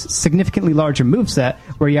significantly larger moveset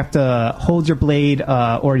where you have to hold your blade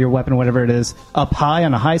or your weapon, whatever it is, up high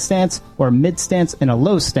on a high stance or mid stance and a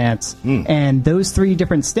low stance. And those 3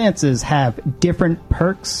 different stances have different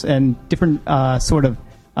perks and different sort of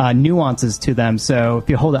nuances to them. So if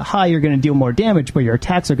you hold it high, you're going to deal more damage, but your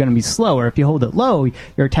attacks are going to be slower. If you hold it low,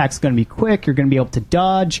 your attack's going to be quick. You're going to be able to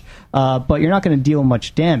dodge, but you're not going to deal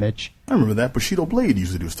much damage. I remember that. Bushido Blade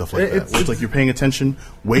used to do stuff like that. It's like you're paying attention.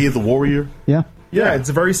 Way of the Warrior. Yeah, it's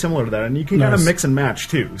very similar to that, and you can kind of mix and match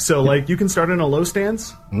too. So, like, you can start in a low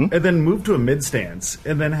stance, and then move to a mid stance,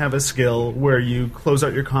 and then have a skill where you close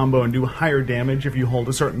out your combo and do higher damage if you hold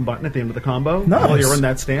a certain button at the end of the combo while you're in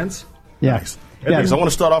that stance. Nice. Because I want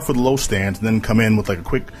to start off with a low stance, and then come in with like a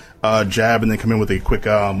quick jab, and then come in with a quick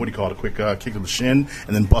a quick kick to the shin,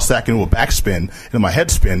 and then bust back into a backspin, and then my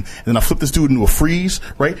head spin, and then I flip this dude into a freeze,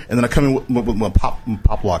 right? And then I come in with a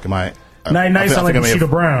pop lock. Now you sound like Bushido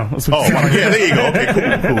Brown. There you go.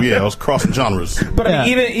 Okay, cool. Yeah, I was crossing genres. But I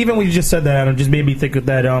mean, even when you just said that, Adam, just made me think of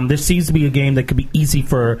that. There seems to be a game that could be easy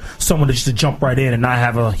for someone to just jump right in and not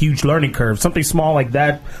have a huge learning curve. Something small like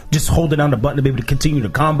that, just holding down the button to be able to continue the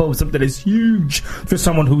combo, something that is huge for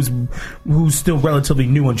someone who's still relatively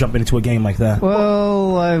new and jumping into a game like that.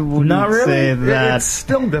 Well, I wouldn't say that. It's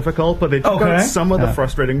still difficult, but they took out some of the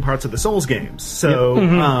frustrating parts of the Souls games. So,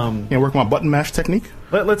 work my button mash technique.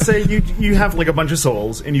 Let's say you have like a bunch of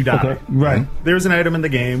souls and you die. Okay, right. There's an item in the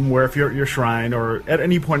game where if you're at your shrine or at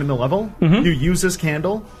any point in the level, you use this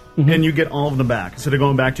candle and you get all of them back instead of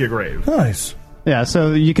going back to your grave. Nice. Yeah,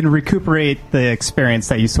 so you can recuperate the experience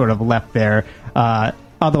that you sort of left there.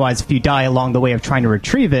 Otherwise, if you die along the way of trying to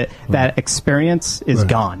retrieve it, that experience is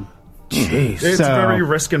gone. Jeez. It's very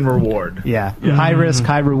risk and reward. Yeah. High risk,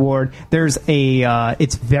 high reward. There's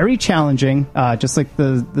it's very challenging, just like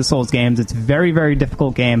the Souls games. It's a very, very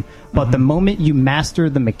difficult game. But the moment you master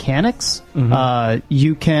the mechanics,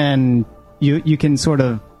 you can sort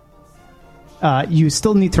of you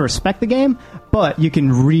still need to respect the game, but you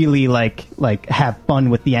can really like have fun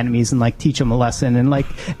with the enemies and like teach them a lesson and like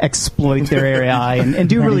exploit their AI and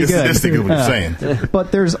do really good. What you're saying.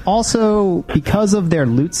 But there's also, because of their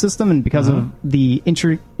loot system and because of the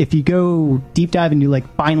if you go deep dive and you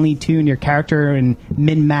like finely tune your character and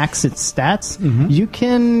min max its stats, you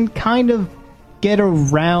can kind of get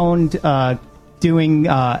around doing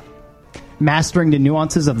mastering the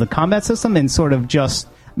nuances of the combat system and sort of just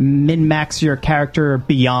min-max your character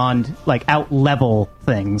beyond, like, out-level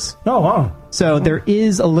things. Oh, wow. So there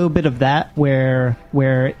is a little bit of that where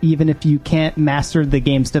even if you can't master the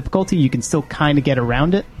game's difficulty, you can still kind of get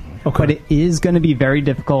around it. Okay. But it is going to be very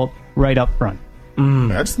difficult right up front. I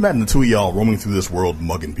just imagine the two of y'all roaming through this world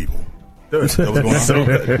mugging people. That was going on. So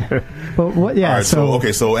good. But what, yeah, All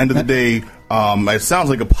right, so end of the day, it sounds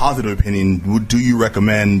like a positive opinion. Do you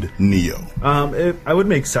recommend Neo? I would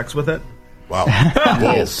make sex with it. Wow.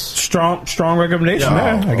 Yes. Strong recommendation,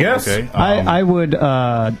 man, I guess. Okay. I would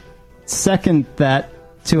second that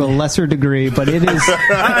to a lesser degree, but it is...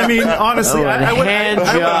 I mean, honestly, I would hand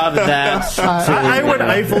job that. I would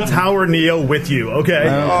Eiffel Tower Neo with you, okay?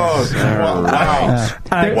 Wow.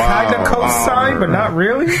 I kind of co-sign, but not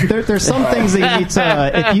really. There's some things that you need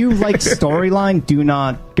to... if you like storyline, do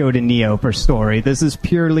not go to Neo for story. This is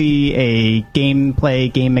purely a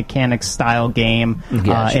gameplay, game mechanics style game,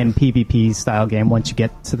 and PvP style game once you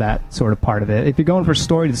get to that sort of part of it. If you're going for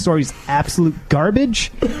story, the story's absolute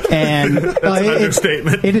garbage. And That's an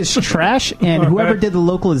understatement. It is trash, and whoever did the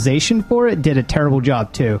localization for it did a terrible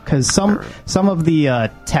job too. Because some of the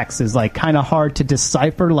text is like kind of hard to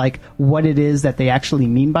decipher, like what it is that they actually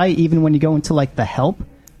mean by it, even when you go into like the help,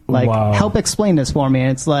 like help explain this for me.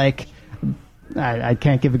 And it's like I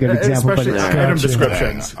can't give a good example, especially but item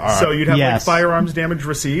descriptions. Right. So you'd have like firearms damage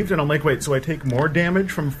received, and I'm like, wait, so I take more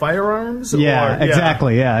damage from firearms?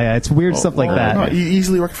 Exactly. Yeah, it's weird stuff like that. No,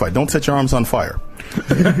 easily rectified. Don't set your arms on fire.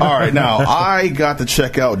 All right, now I got to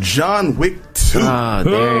check out John Wick 2. Ah,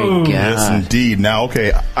 there you go. Yes, indeed. Now,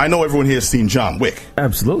 okay, I know everyone here has seen John Wick.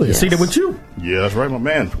 Absolutely. Yes. Seen it with you. Yeah, that's right, my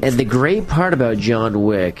man. And the great part about John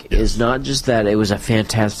Wick is not just that it was a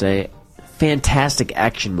fantastic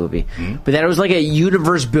action movie, but that it was like a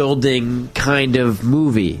universe building kind of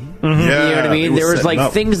movie. Yeah, you know what I mean? There was like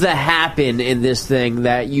up things that happen in this thing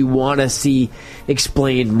that you want to see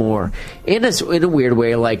explained more in a weird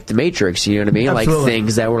way, like The Matrix. You know what I mean? Absolutely. Like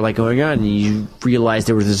things that were like going on, and you realize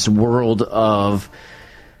there was this world of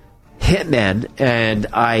hitmen, and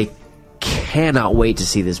I cannot wait to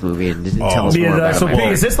see this movie and tell us more about So, it.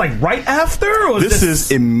 is this like right after? Or This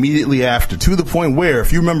is immediately after, to the point where,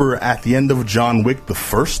 if you remember at the end of John Wick the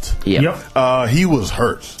first, Yep. he was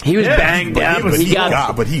hurt. He was banged up. He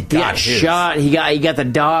got his. shot. He got the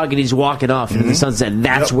dog, and he's walking off into the sunset. And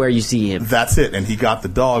that's where you see him. That's it, and he got the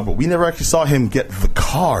dog, but we never actually saw him get the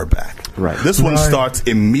car back. Right. This one starts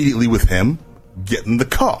immediately with him getting the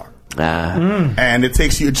car. And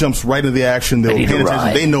it jumps right into the action. They'll pay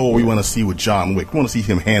attention. They know what we want to see with John Wick. We want to see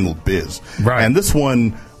him handle biz. Right. And this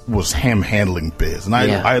one was him handling biz. And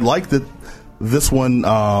I like that this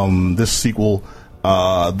one, this sequel,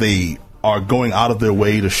 they are going out of their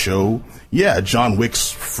way to show, John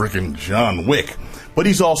Wick's freaking John Wick. But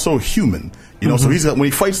he's also human. You know, so when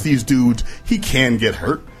he fights these dudes, he can get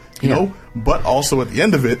hurt. You know, but also at the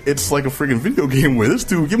end of it, it's like a freaking video game where this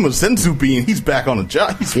dude, give him a senzu bean, he's back on the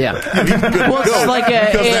job. He's good to go. It's like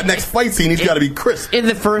because that next fight scene, he's got to be crisp. In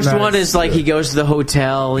the first one is like he goes to the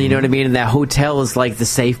hotel, you know what I mean? And that hotel is like the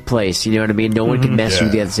safe place, you know what I mean? No one can mess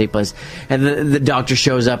with you at the safe place. And the doctor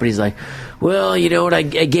shows up and he's like, well, you know what, I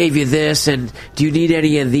gave you this, and do you need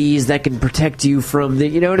any of these that can protect you from the,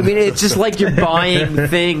 you know what I mean? It's just like you're buying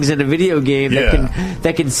things in a video game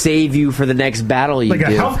that can save you for the next battle you do. Like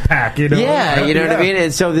a health pack, you know? Yeah, you know what I mean?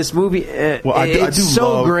 And so this movie, it's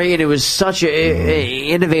so great, and it was such an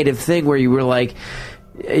innovative thing where you were like,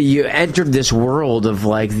 you entered this world of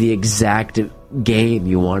like the exact game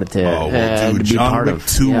you wanted to be John part Wick of.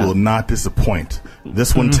 2 will not disappoint.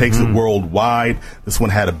 This one takes it worldwide. This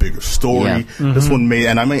one had a bigger story. This one made,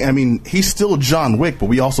 and I mean, he's still John Wick, but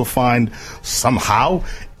we also find somehow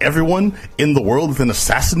everyone in the world is an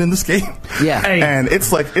assassin in this game. Yeah, and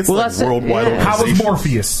it's like worldwide. How was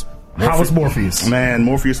Morpheus? How was Morpheus? Man,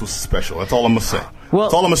 Morpheus was special. That's all I'm gonna say. Well,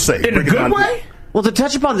 that's all I'm gonna say. In a good way? Well, to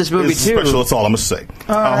touch upon this movie, too. Special, that's all I'm going to say. Hold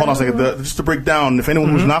on a second. Just to break down, if anyone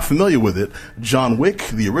who's not familiar with it, John Wick,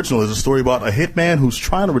 the original, is a story about a hitman who's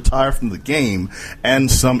trying to retire from the game,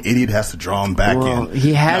 and some idiot has to draw him back in.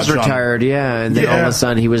 He has retired, and then all of a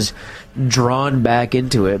sudden he was drawn back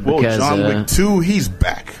into it. Because, John Wick 2, he's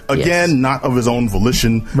back. Again, not of his own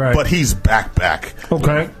volition, but he's back.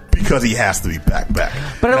 Okay. Because he has to be back. But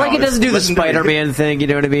I like it doesn't do the Spider-Man thing, you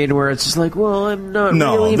know what I mean? Where it's just like, well, I'm not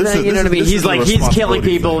really back, you know what I mean? He's like, he's killing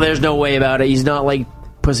people, there's no way about it. He's not like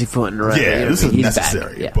pussyfooting around. Yeah, you know, this is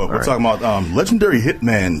necessary. But we're talking about legendary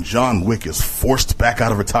hitman John Wick is forced back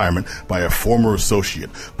out of retirement by a former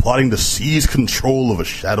associate, plotting to seize control of a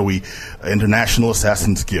shadowy international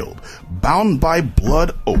assassins guild. Bound by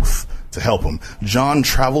blood oath, to help him. John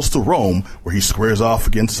travels to Rome, where he squares off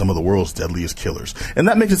against some of the world's deadliest killers. And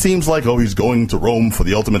that makes it seem like, oh, he's going to Rome for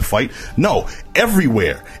the ultimate fight. No,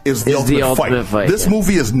 everywhere is the ultimate fight. This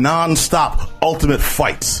movie is non-stop ultimate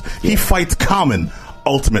fights. He fights Common.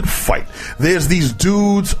 Ultimate fight. There's these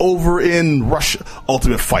dudes over in Russia.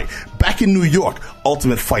 Ultimate fight. Back in New York.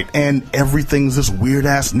 Ultimate fight. And everything's this weird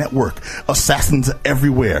ass network. Assassins are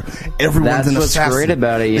everywhere. Everyone's an assassin. That's what's great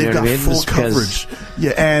about it. You know what I mean? Full coverage.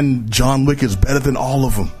 Yeah, and John Wick is better than all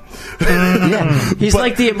of them. He's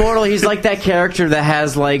like the immortal. He's like that character that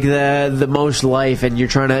has like the most life, and you're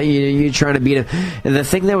trying to beat him. And the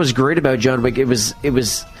thing that was great about John Wick, it was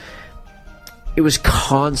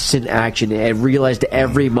constant action. I realized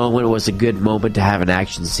every moment was a good moment to have an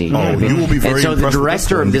action scene. Oh, you will be very and so the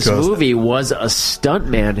director of this because movie was a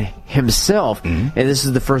stuntman himself, and this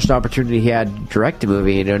is the first opportunity he had to direct a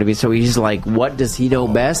movie. You know what I mean? So he's like, what does he know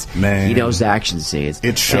best? Man. He knows action scenes.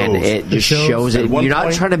 It shows. And it just shows it. You're not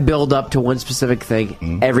point, trying to build up to one specific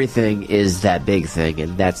thing. Everything is that big thing,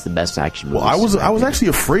 and that's the best action movie. Well, I was actually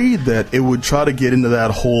afraid that it would try to get into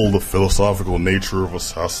that whole the philosophical nature of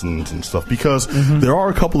assassins and stuff, because there are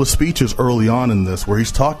a couple of speeches early on in this where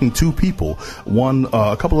he's talking to people. One,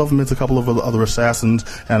 a couple of them, it's a couple of other assassins,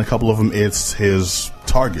 and a couple of them, it's his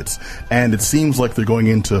targets. And it seems like they're going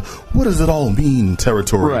into what does it all mean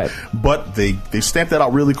territory. Right. But they stamp that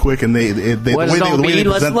out really quick, and they what does it all mean?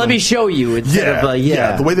 Let me show you. Instead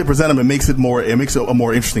of, the way they present them, it makes it a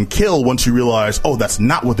more interesting kill once you realize, oh, that's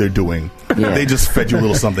not what they're doing. They just fed you a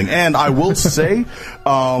little something. And I will say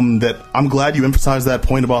that I'm glad you emphasized that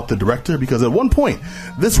point about the director, because at one point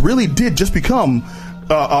this really did just become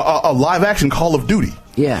a live action Call of Duty.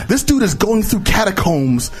 Yeah, this dude is going through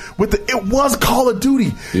catacombs with it was Call of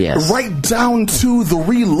Duty, right down to the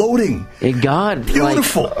reloading. And God,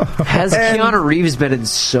 beautiful. Has Keanu Reeves been in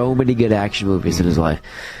so many good action movies in his life?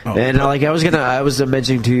 And like I was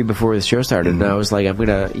mentioning to you before the show started, and I was like, I'm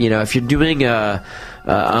gonna, if you're doing a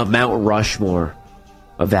Mount Rushmore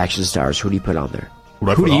of action stars, who do you put on there?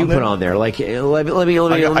 Who do you put on there? Like, let me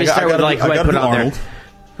start with like who I put on there.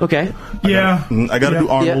 Okay. Yeah. I got to do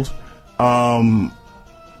Arnold.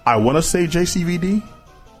 I want to say JCVD.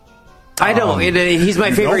 I know, and he's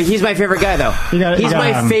my favorite. He's my favorite guy, though. He's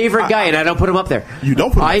my favorite guy, and I don't put him up there. You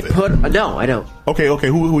don't put him up there? No, I don't. Okay.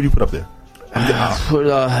 Who would you put up there?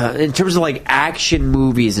 In terms of like action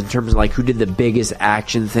movies, in terms of like who did the biggest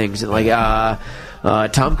action things, like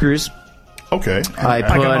Tom Cruise. Okay.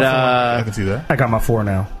 I can see that. I got my 4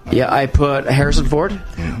 now. Yeah, I put Harrison Ford.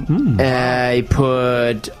 I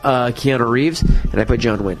put Keanu Reeves, and I put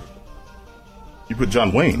John Wayne. You put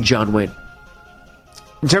John Wayne. John Wayne.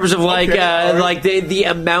 In terms of like like the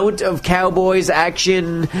amount of cowboys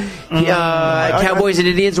action, cowboys and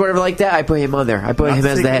Indians, whatever like that, I put him on there. I put him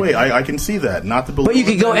as the head. I can see that. Not the. But you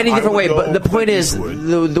could go any different way. But the point is,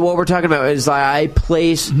 the what we're talking about is I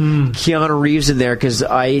place Keanu Reeves in there because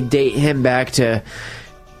I date him back to.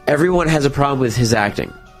 Everyone has a problem with his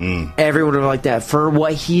acting. Everyone are like that for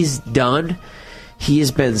what he's done. He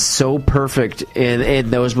has been so perfect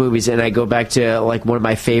in those movies, and I go back to like one of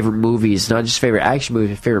my favorite movies, not just favorite action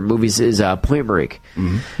movies, favorite movies is Point Break,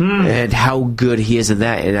 and how good he is in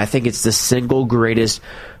that. And I think it's the single greatest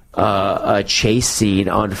chase scene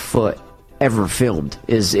on foot ever filmed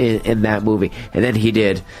is in that movie. And then he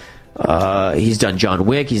did. He's done John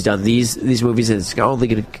Wick. He's done these movies, and it's only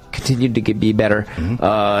going to continue to be better.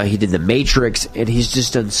 He did The Matrix, and he's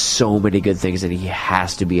just done so many good things, and he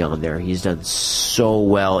has to be on there. He's done so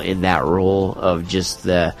well in that role of just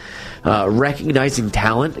the recognizing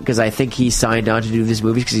talent, because I think he signed on to do this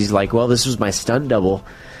movie because he's like, well, this was my stunt double.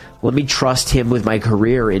 Let me trust him with my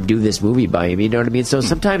career and do this movie by him. You know what I mean? So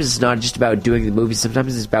sometimes it's not just about doing the movie.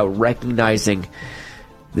 Sometimes it's about recognizing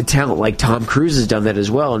the talent. Like Tom Cruise has done that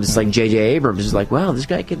as well, and it's like J.J. Abrams is like, wow, this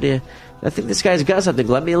guy can. I think this guy's got something.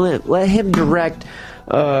 Let him direct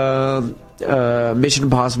Mission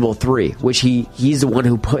Impossible 3, which he's the one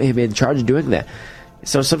who put him in charge of doing that.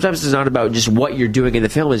 So sometimes it's not about just what you're doing in the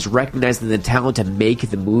film; it's recognizing the talent to make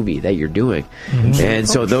the movie that you're doing. And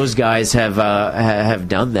so those guys have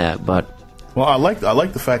done that. But well, I like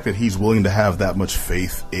the fact that he's willing to have that much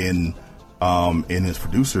faith in his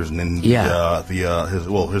producers and in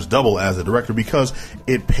his double as a director, because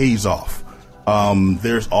it pays off.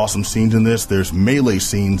 There's awesome scenes in this. There's melee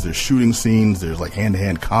scenes. There's shooting scenes. There's like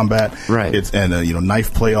hand-to-hand combat. Right. And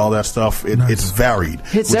knife play, all that stuff. It's varied.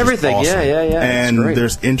 It's everything. Awesome. Yeah. And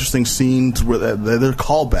there's interesting sines where they're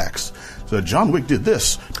callbacks. So John Wick did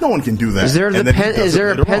this. No one can do that. Is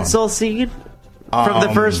there a pencil scene? From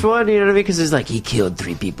the first one, you know what I mean? Because it's like he killed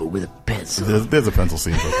 3 people with a pencil. There's a pencil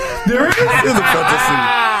scene. There is. There's a pencil scene.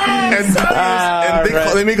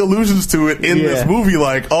 And they make allusions to it in this movie,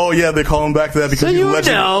 like, oh yeah, they're calling back to that because you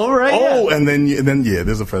legend. know, right? Oh, and then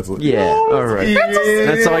there's a pencil. Yeah, all right. Yeah.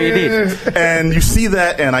 That's all you need. And you see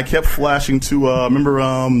that, and I kept flashing to remember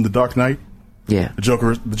The Dark Knight. Yeah, the Joker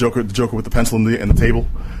with the pencil in the table.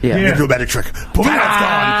 Yeah, you do a magic trick. Boom, it's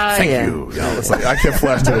gone. Thank you. You know, it's like I kept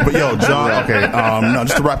flashing to it. But yo, John. Okay, no,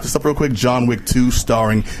 just to wrap this up real quick. John Wick 2,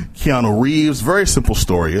 starring Keanu Reeves. Very simple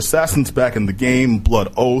story. Assassins back in the game.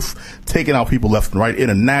 Blood oath, taking out people left and right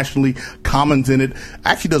internationally. Common's in it.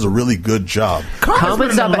 Actually, does a really good job.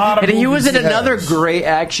 Common's not bad. And he was in another great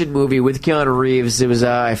action movie with Keanu Reeves. It was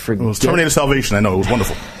I forget. It was Terminator Salvation. I know it was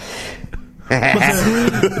wonderful.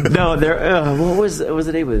 No, what was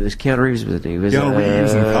the name of it? Keanu Reeves was the name. Keanu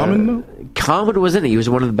Reeves in Common, though? Common wasn't he? He was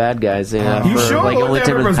one of the bad guys. You sure?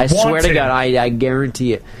 I swear to God, I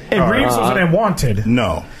guarantee it. And Reeves wasn't in Wanted.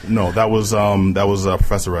 No, that was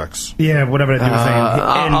Professor X. Yeah, whatever that dude was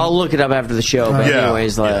saying. I'll look it up after the show. But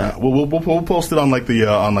anyways, we'll post it on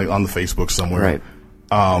on the Facebook somewhere. Right.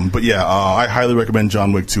 But yeah, I highly recommend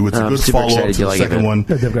John Wick 2. It's a good follow-up to the second one.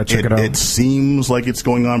 It seems like it's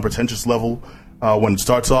going on pretentious level. When it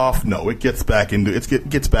starts off, no, it gets back into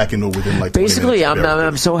within like 20 basically. minutes.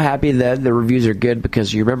 I'm so happy that the reviews are good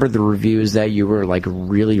because you remember the reviews that you were like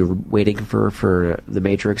really waiting for the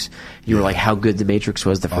Matrix. You were like how good the Matrix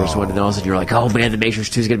was the first one, and then all of a sudden you're like, oh man, the Matrix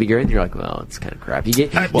 2 is gonna be great. And you're like, well, it's kind of crap. You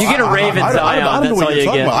get a Raven Zion. I don't know what you're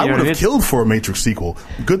talking about. I would have killed for a Matrix sequel.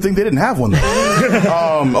 Good thing they didn't have one.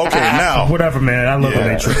 Okay, now whatever, man. I love the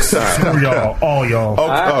Matrix. Screw y'all, all y'all.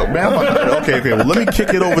 Okay. Well, let me kick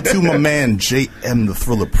it over to my man J.M. the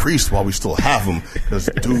Thriller Priest while we still have him, because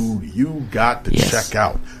dude, you got to check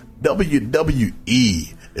out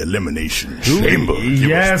WWE Elimination Chamber.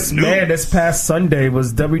 Yes, man. This past Sunday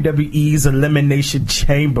was WWE's Elimination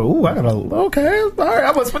Chamber. Ooh, okay. All right,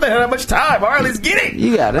 I must put that much time. All right, let's get it.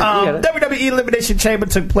 You got it. WWE Elimination Chamber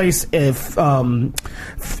took place in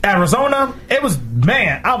Arizona. It was,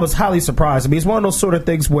 man, I was highly surprised. I mean, it's one of those sort of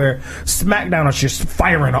things where SmackDown is just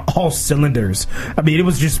firing on all cylinders. I mean, it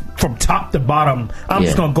was just from top to bottom. I'm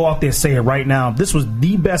just going to go out there and say it right now. This was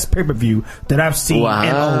the best pay-per-view that I've seen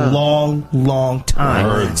in a long, long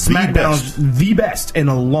time. SmackDown's the best in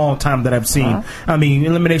a long time that I've seen. I mean,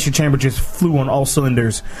 Elimination Chamber just flew on all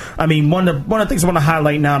cylinders. I mean, one of the things I want to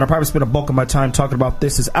highlight now, and I'll probably spend a bulk of my time talking about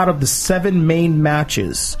this, is out of the 7 main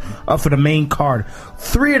matches for the main card,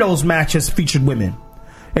 3 of those matches featured women.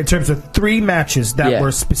 In terms of 3 matches that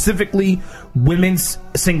were specifically women's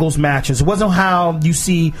singles matches. It wasn't how you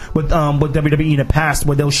see with WWE in the past,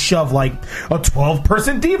 where they'll shove like a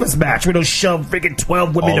 12-person Divas match, where they'll shove freaking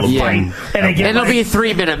 12 women to fight, and it'll be a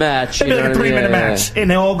 3-minute match. It'll be like a 3-minute match, and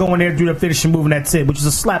they all go in there and do the finishing move, and that's it, which is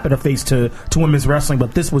a slap in the face to women's wrestling.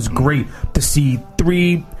 But this was great to see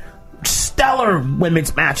 3 stellar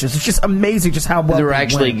women's matches. It's just amazing just how well they were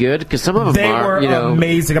actually good, because some of them were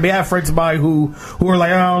amazing. I mean, I have friends of mine who are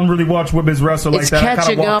like, I don't really watch women's wrestling like that. It's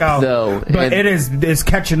catching up, though. But it's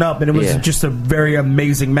catching up, and it was just a very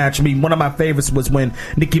amazing match. I mean, one of my favorites was when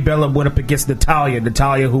Nikki Bella went up against Natalya,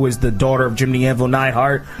 who is the daughter of Jimmy Anvil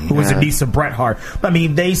Neidhart, who was a niece of Bret Hart. I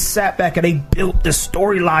mean, they sat back and they built the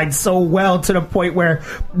storyline so well to the point where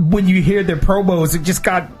when you hear their promos, it just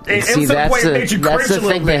got... That's the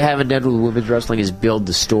thing they haven't done with women's wrestling, is build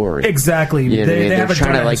the story. Exactly. You know they're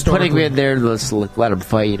trying to like putting me in there. Let's let them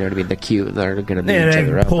fight. You know what I mean? They're cute. They're going to beat each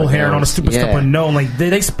other up. Pull hair on the stupid stuff. But no, like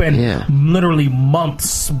they spend literally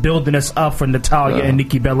months building this up for Natalya and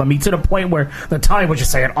Nikki Bella. I mean, to the point where Natalya was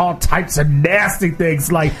just saying all types of nasty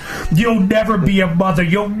things like, "You'll never be a mother.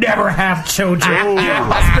 You'll never have children. Your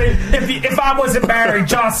husband, if I wasn't married,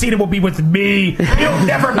 John Cena will be with me. He'll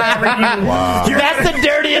never marry you." Wow. That's the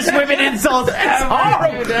dirtiest women insult ever.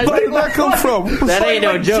 Where did that come from? That ain't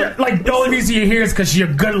no joke. Like, the only reason you hear is because your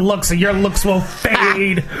good looks and your looks will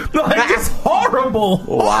fade. Like, it's horrible.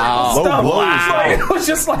 Wow. Like, it was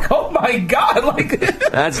just like, oh my God. Like,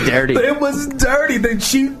 that's dirty. It was dirty. Then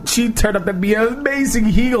she turned up to be an amazing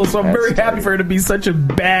heel, so I'm very happy for her to be such a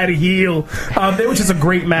bad heel. It was just a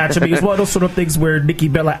great match. I mean, it's one of those sort of things where Nikki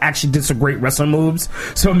Bella actually did some great wrestling moves.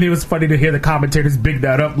 So I mean, it was funny to hear the commentators big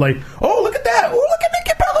that up, like, oh, look at that. Oh, look at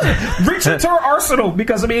Nikki Bella. Reach into her arsenal,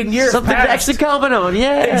 because I mean, years something past, actually coming on,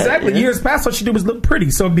 exactly. Years past, all she did was look pretty.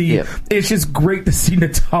 So it's just great to see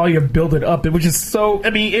Natalya build it up. It was just so. I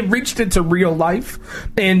mean, it reached into real life,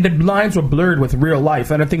 and the lines were blurred with real life,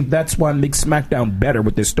 and I think that's why it makes SmackDown better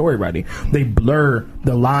with this story writing. They blur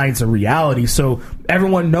the lines of reality, so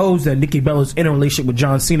everyone knows that Nikki Bella's in a relationship with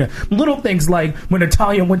John Cena. Little things like when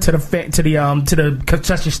Natalya went to the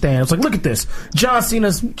concession stand, it was like, look at this, John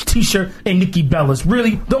Cena's t-shirt and Nikki Bella's.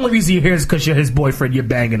 Really, the only reason you're here is because you're his boyfriend, you're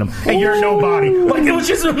banging him, and you're nobody. Like, it was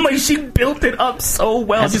just like she built it up so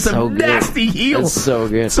well. That's just so a nasty heel. That's so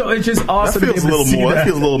good. So it's just awesome. That feels a little more. That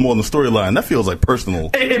feels a little more in the storyline. That feels like personal.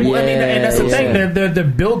 And that's the thing. They're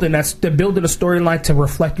building a storyline to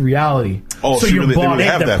reflect reality. Oh, so you're bought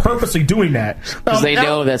in. They're purposely doing that because they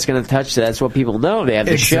know that's going to touch. That's what people know. They have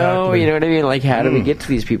the show. You know what I mean? Like, how do we get to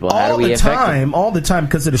these people? How do we affect them? All the time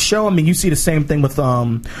because of the show. I mean, you see the same thing with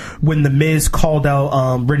when the Miz called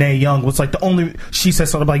out Renee Young. Was like she said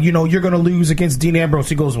something like, you're going to lose against Dean Ambrose.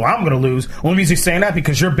 He goes, well, I'm going to lose. Only reason he's saying that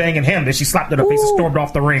because you're banging him. Then she slapped in her face and stormed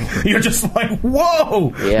off the ring. You're just like,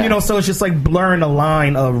 whoa. Yeah. So it's just like blurring the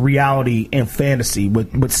line of reality and fantasy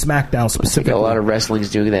with SmackDown specifically. Like a lot of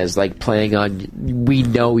wrestling's doing that. Is like playing on we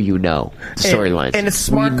know storylines. And it's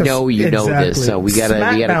smart. We know this, so we gotta.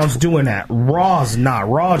 SmackDown's doing that. Raw's not.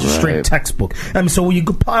 Raw's just straight textbook. I mean, so when you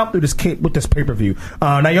pile through this pay-per-view,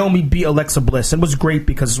 Naomi beat Alexa Bliss, and it was great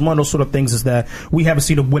because it's one of those sort of things is that we haven't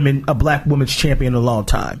seen a black women's champion in a long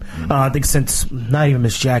time. I think since not even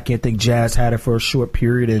Miss Jackie. I think Jazz had it for a short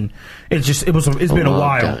period, and it's been a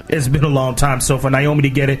while. Time. It's been a long time. So for Naomi to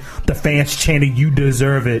get it, the fans chanted, "You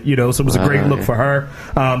deserve it," So it was a great look for her.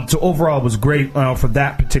 So overall, it was great for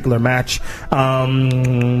that particular match. Let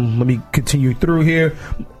me continue through here.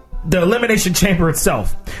 The Elimination Chamber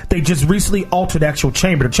itself, they just recently altered the actual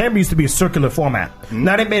chamber. The chamber used to be a circular format.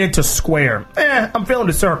 Now they made it to square. I'm feeling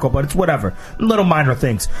the circle, but it's whatever. Little minor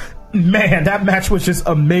things. Man, that match was just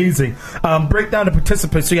amazing. Break down the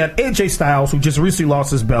participants. So you had AJ Styles, who just recently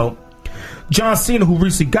lost his belt. John Cena, who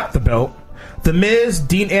recently got the belt. The Miz,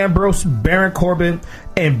 Dean Ambrose, Baron Corbin,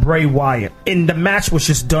 and Bray Wyatt. And the match was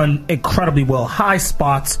just done incredibly well. High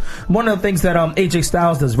spots. One of the things that AJ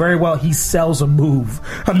Styles does very well, he sells a move.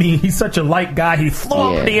 I mean, he's such a light guy. He flew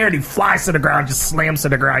up in the air and he flies to the ground, just slams to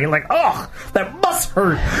the ground. You're like, oh, that must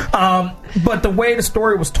hurt. But the way the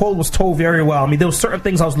story was told very well. I mean, there were certain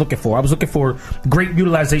things I was looking for. I was looking for great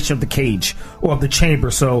utilization of the cage or of the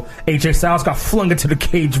chamber. So AJ Styles got flung into the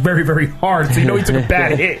cage very, very hard. So he took a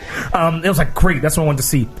bad hit. It was like, great. That's what I wanted to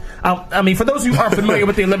see. I mean, for those who aren't familiar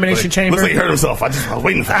with the Elimination Chamber, looks like he hurt himself. I was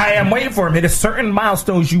waiting for him. I am waiting for him. There's certain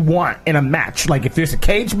milestones you want in a match. Like if there's a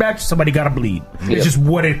cage match, somebody got to bleed. Yep. It's just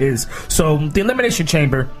what it is. So the Elimination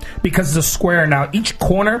Chamber, because it's a square now, each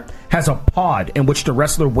corner has a pod in which the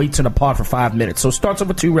wrestler waits in a pod for 5 minutes. So it starts off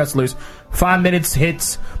with 2 wrestlers. 5 minutes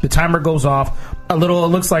hits. The timer goes off. It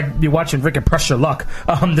looks like you're watching Rick and Press Your Luck.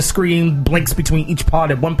 The screen blinks between each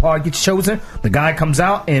pod, and one pod gets chosen. The guy comes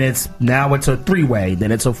out, and it's a 3-way,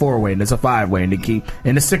 then it's a 4-way, and it's a 5-way, and they keep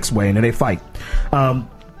in a 6-way, and then they fight.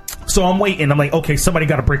 So I'm waiting. I'm like, okay, somebody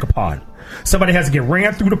got to break a pod. Somebody has to get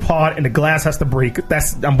ran through the pod, and the glass has to break.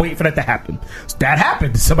 I'm waiting for that to happen. So that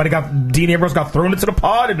happened. Dean Ambrose got thrown into the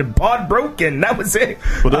pod, and the pod broke, and that was it.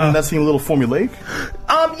 But doesn't that seem a little formulaic?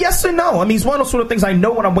 Yes and no. I mean, it's one of those sort of things I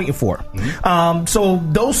know what I'm waiting for. So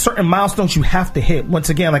those certain milestones you have to hit. Once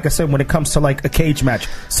again, like I said, when it comes to like a cage match,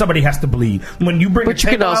 somebody has to bleed. When you bring but you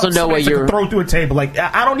can also know what you're throw through a table. Like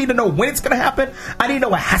I don't need to know when it's going to happen. I need to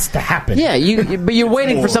know it has to happen. Yeah, but you're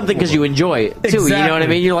waiting for something because you enjoy it too. Exactly. You know what I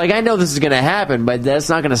mean? You're like, I know this is going to happen, but that's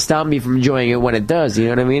not going to stop me from enjoying it when it does. You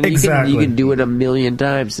know what I mean? Exactly. You can do it a million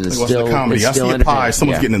times, and it's still comedy. I see a pie,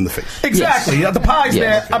 someone's getting in the face. Exactly. Yes. The pie's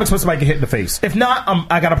there. I'm expecting somebody to get hit in the face. If not,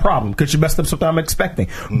 I got a problem because you messed up something I'm expecting.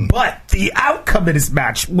 But the outcome of this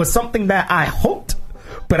match was something that I hoped,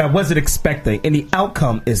 but I wasn't expecting. And the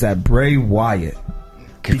outcome is that Bray Wyatt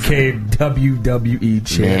became WWE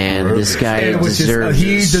champion. Man, this guy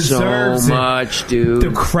deserves so much, dude.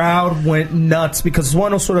 The crowd went nuts because it's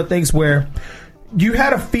one of those sort of things where you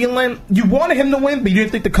had a feeling you wanted him to win, but you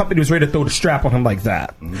didn't think the company was ready to throw the strap on him like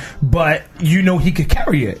that. But he could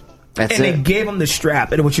carry it. They gave him the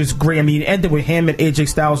strap, which is great. I mean, it ended with him and AJ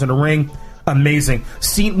Styles in the ring. Amazing.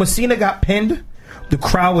 When Cena got pinned, the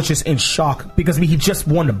crowd was just in shock because he just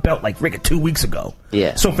won the belt like 2 weeks ago.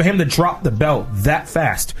 Yeah. So for him to drop the belt that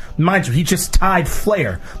fast, mind you, he just tied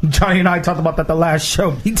Flair. Johnny and I talked about that the last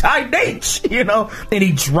show. He tied Nate, and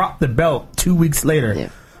he dropped the belt 2 weeks later. Yeah.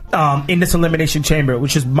 In this Elimination Chamber,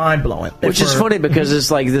 which is mind-blowing. Which is funny because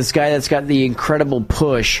it's like this guy that's got the incredible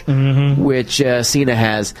push, which Cena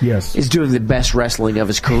has, is doing the best wrestling of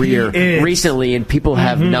his career recently, and people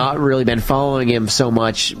have not really been following him so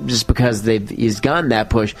much just because he's gotten that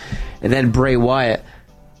push. And then Bray Wyatt,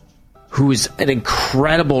 who's an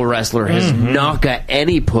incredible wrestler, has not got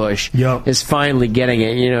any push, is finally getting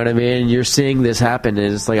it. You know what I mean? You're seeing this happen,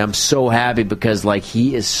 and it's like, I'm so happy because, like,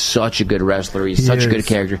 he is such a good wrestler. He's such a good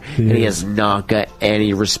character, and he has not got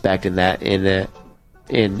any respect in that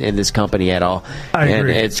in this company at all. I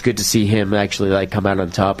agree. It's good to see him actually like come out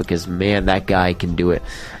on top because, man, that guy can do it.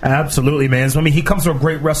 Absolutely, man. So, I mean, he comes from a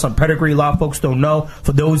great wrestling pedigree. A lot of folks don't know.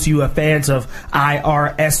 For those of you who are fans of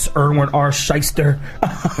IRS, Erwin R. Shyster,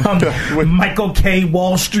 Michael K.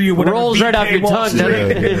 Wall Street, or whatever. Rolls right off your tongue, doesn't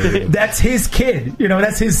it? That's his kid. You know,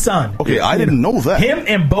 that's his son. Okay, I didn't know that. Him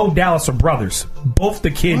and Bo Dallas are brothers. Both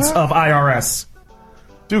the kids of IRS.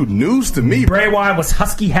 Dude, news to me. Bray Wyatt was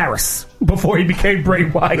Husky Harris before he became Bray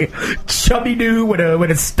Wyatt. Chubby dude with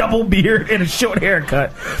a stubble beard and a short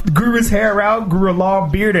haircut. Grew his hair out, grew a long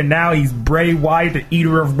beard, and now he's Bray Wyatt, the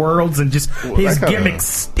eater of worlds, and just his gimmick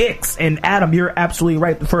sticks. And Adam, you're absolutely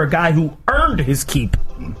right. For a guy who earned his keep,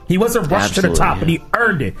 he wasn't rushed to the top, but he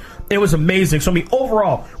earned it. It was amazing. So, I mean,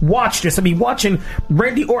 overall, watch this. I mean, watching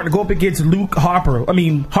Randy Orton go up against Luke Harper. I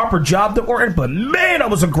mean, Harper jobbed the Orton, but man, that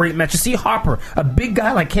was a great match. To see Harper, a big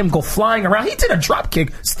guy like him, go flying around. He did a drop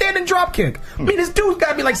kick, standing drop kick. I mean, this dude's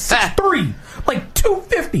got to be like 6'3", like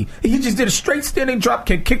 250. He just did a straight standing drop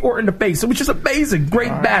kick Orton in the face, which is amazing.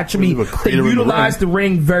 Great match. I mean, they utilized the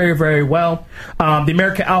ring very, very well. The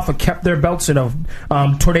American Alpha kept their belts in a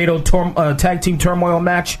tornado tag team turmoil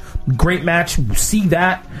match. Great match. See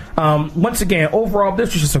that. Once again, overall,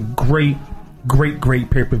 this was just a great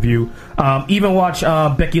pay-per-view. Even watch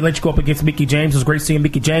Becky Lynch go up against Mickie James. It was great seeing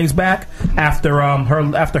Mickie James back after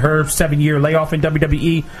her 7-year layoff in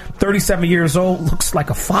WWE. 37 years old, looks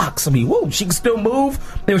like a fox. I mean, whoa, she can still move.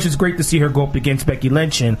 It was just great to see her go up against Becky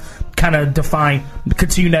Lynch and kind of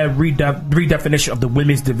continue that redefinition of the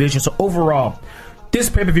women's division. So overall, this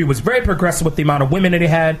pay-per-view was very progressive with the amount of women that it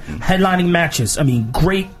had, headlining matches. I mean,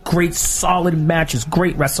 great, solid matches,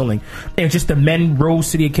 great wrestling. And just the men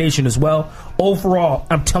rose to the occasion as well. Overall,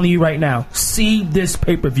 I'm telling you right now, see this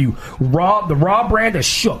pay-per-view. The Raw brand is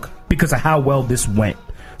shook because of how well this went.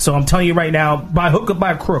 So I'm telling you right now, by hook or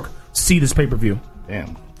by crook, see this pay-per-view.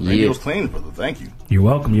 Damn. Radio's clean, brother. Thank you. You're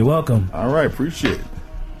welcome. All right, appreciate it.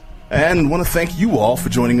 And want to thank you all for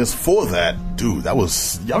joining us for that. Dude,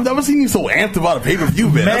 I've never seen you so amped about a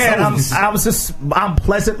pay-per-view, man. I'm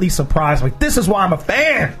pleasantly surprised. Like, this is why I'm a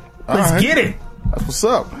fan. Let's get it. That's what's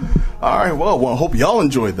up. All right, well, I hope y'all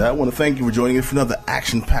enjoyed that. I want to thank you for joining us for another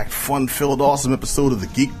action-packed, fun-filled, awesome episode of the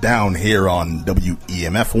Geek Down here on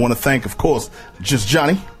WEMF. I want to thank, of course, Just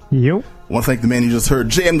Johnny. Yo. I want to thank the man you just heard,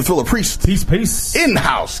 JM the Thriller Priest. Peace.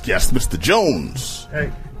 In-house guest, Mr. Jones. Hey.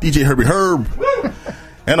 DJ Herbie Herb.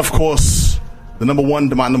 And, of course, the number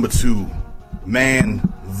one to my number two, man,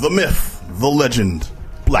 the myth, the legend,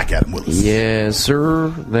 Black Adam Willis. Yes,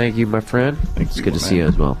 sir. Thank you, my friend. It's good to see you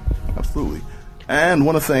as well. Absolutely. And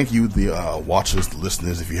want to thank you, the watchers, the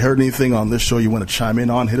listeners. If you heard anything on this show you want to chime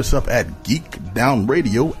in on, hit us up at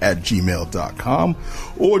geekdownradio@gmail.com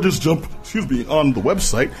or just jump, on the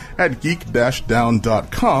website at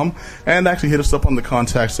geek-down.com and actually hit us up on the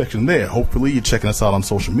contact section there. Hopefully you're checking us out on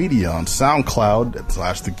social media, on SoundCloud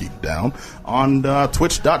 /The Geek Down, on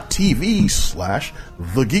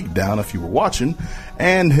twitch.tv/The Geek Down if you were watching,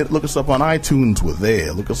 and look us up on iTunes, we're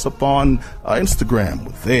there. Look us up on Instagram,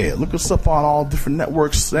 we're there. Look us up on all different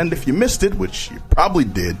networks, and if you missed it, which you probably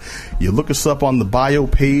did, you look us up on the bio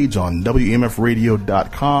page on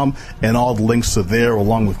WEMFradio.com, and all the links are there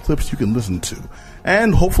along with clips you can listen to.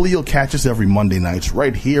 And hopefully you'll catch us every Monday nights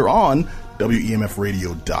right here on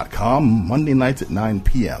WEMFradio.com, Monday nights at 9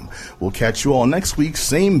 p.m. We'll catch you all next week,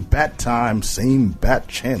 same bat time, same bat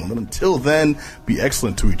channel. And until then, be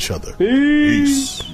excellent to each other. Peace.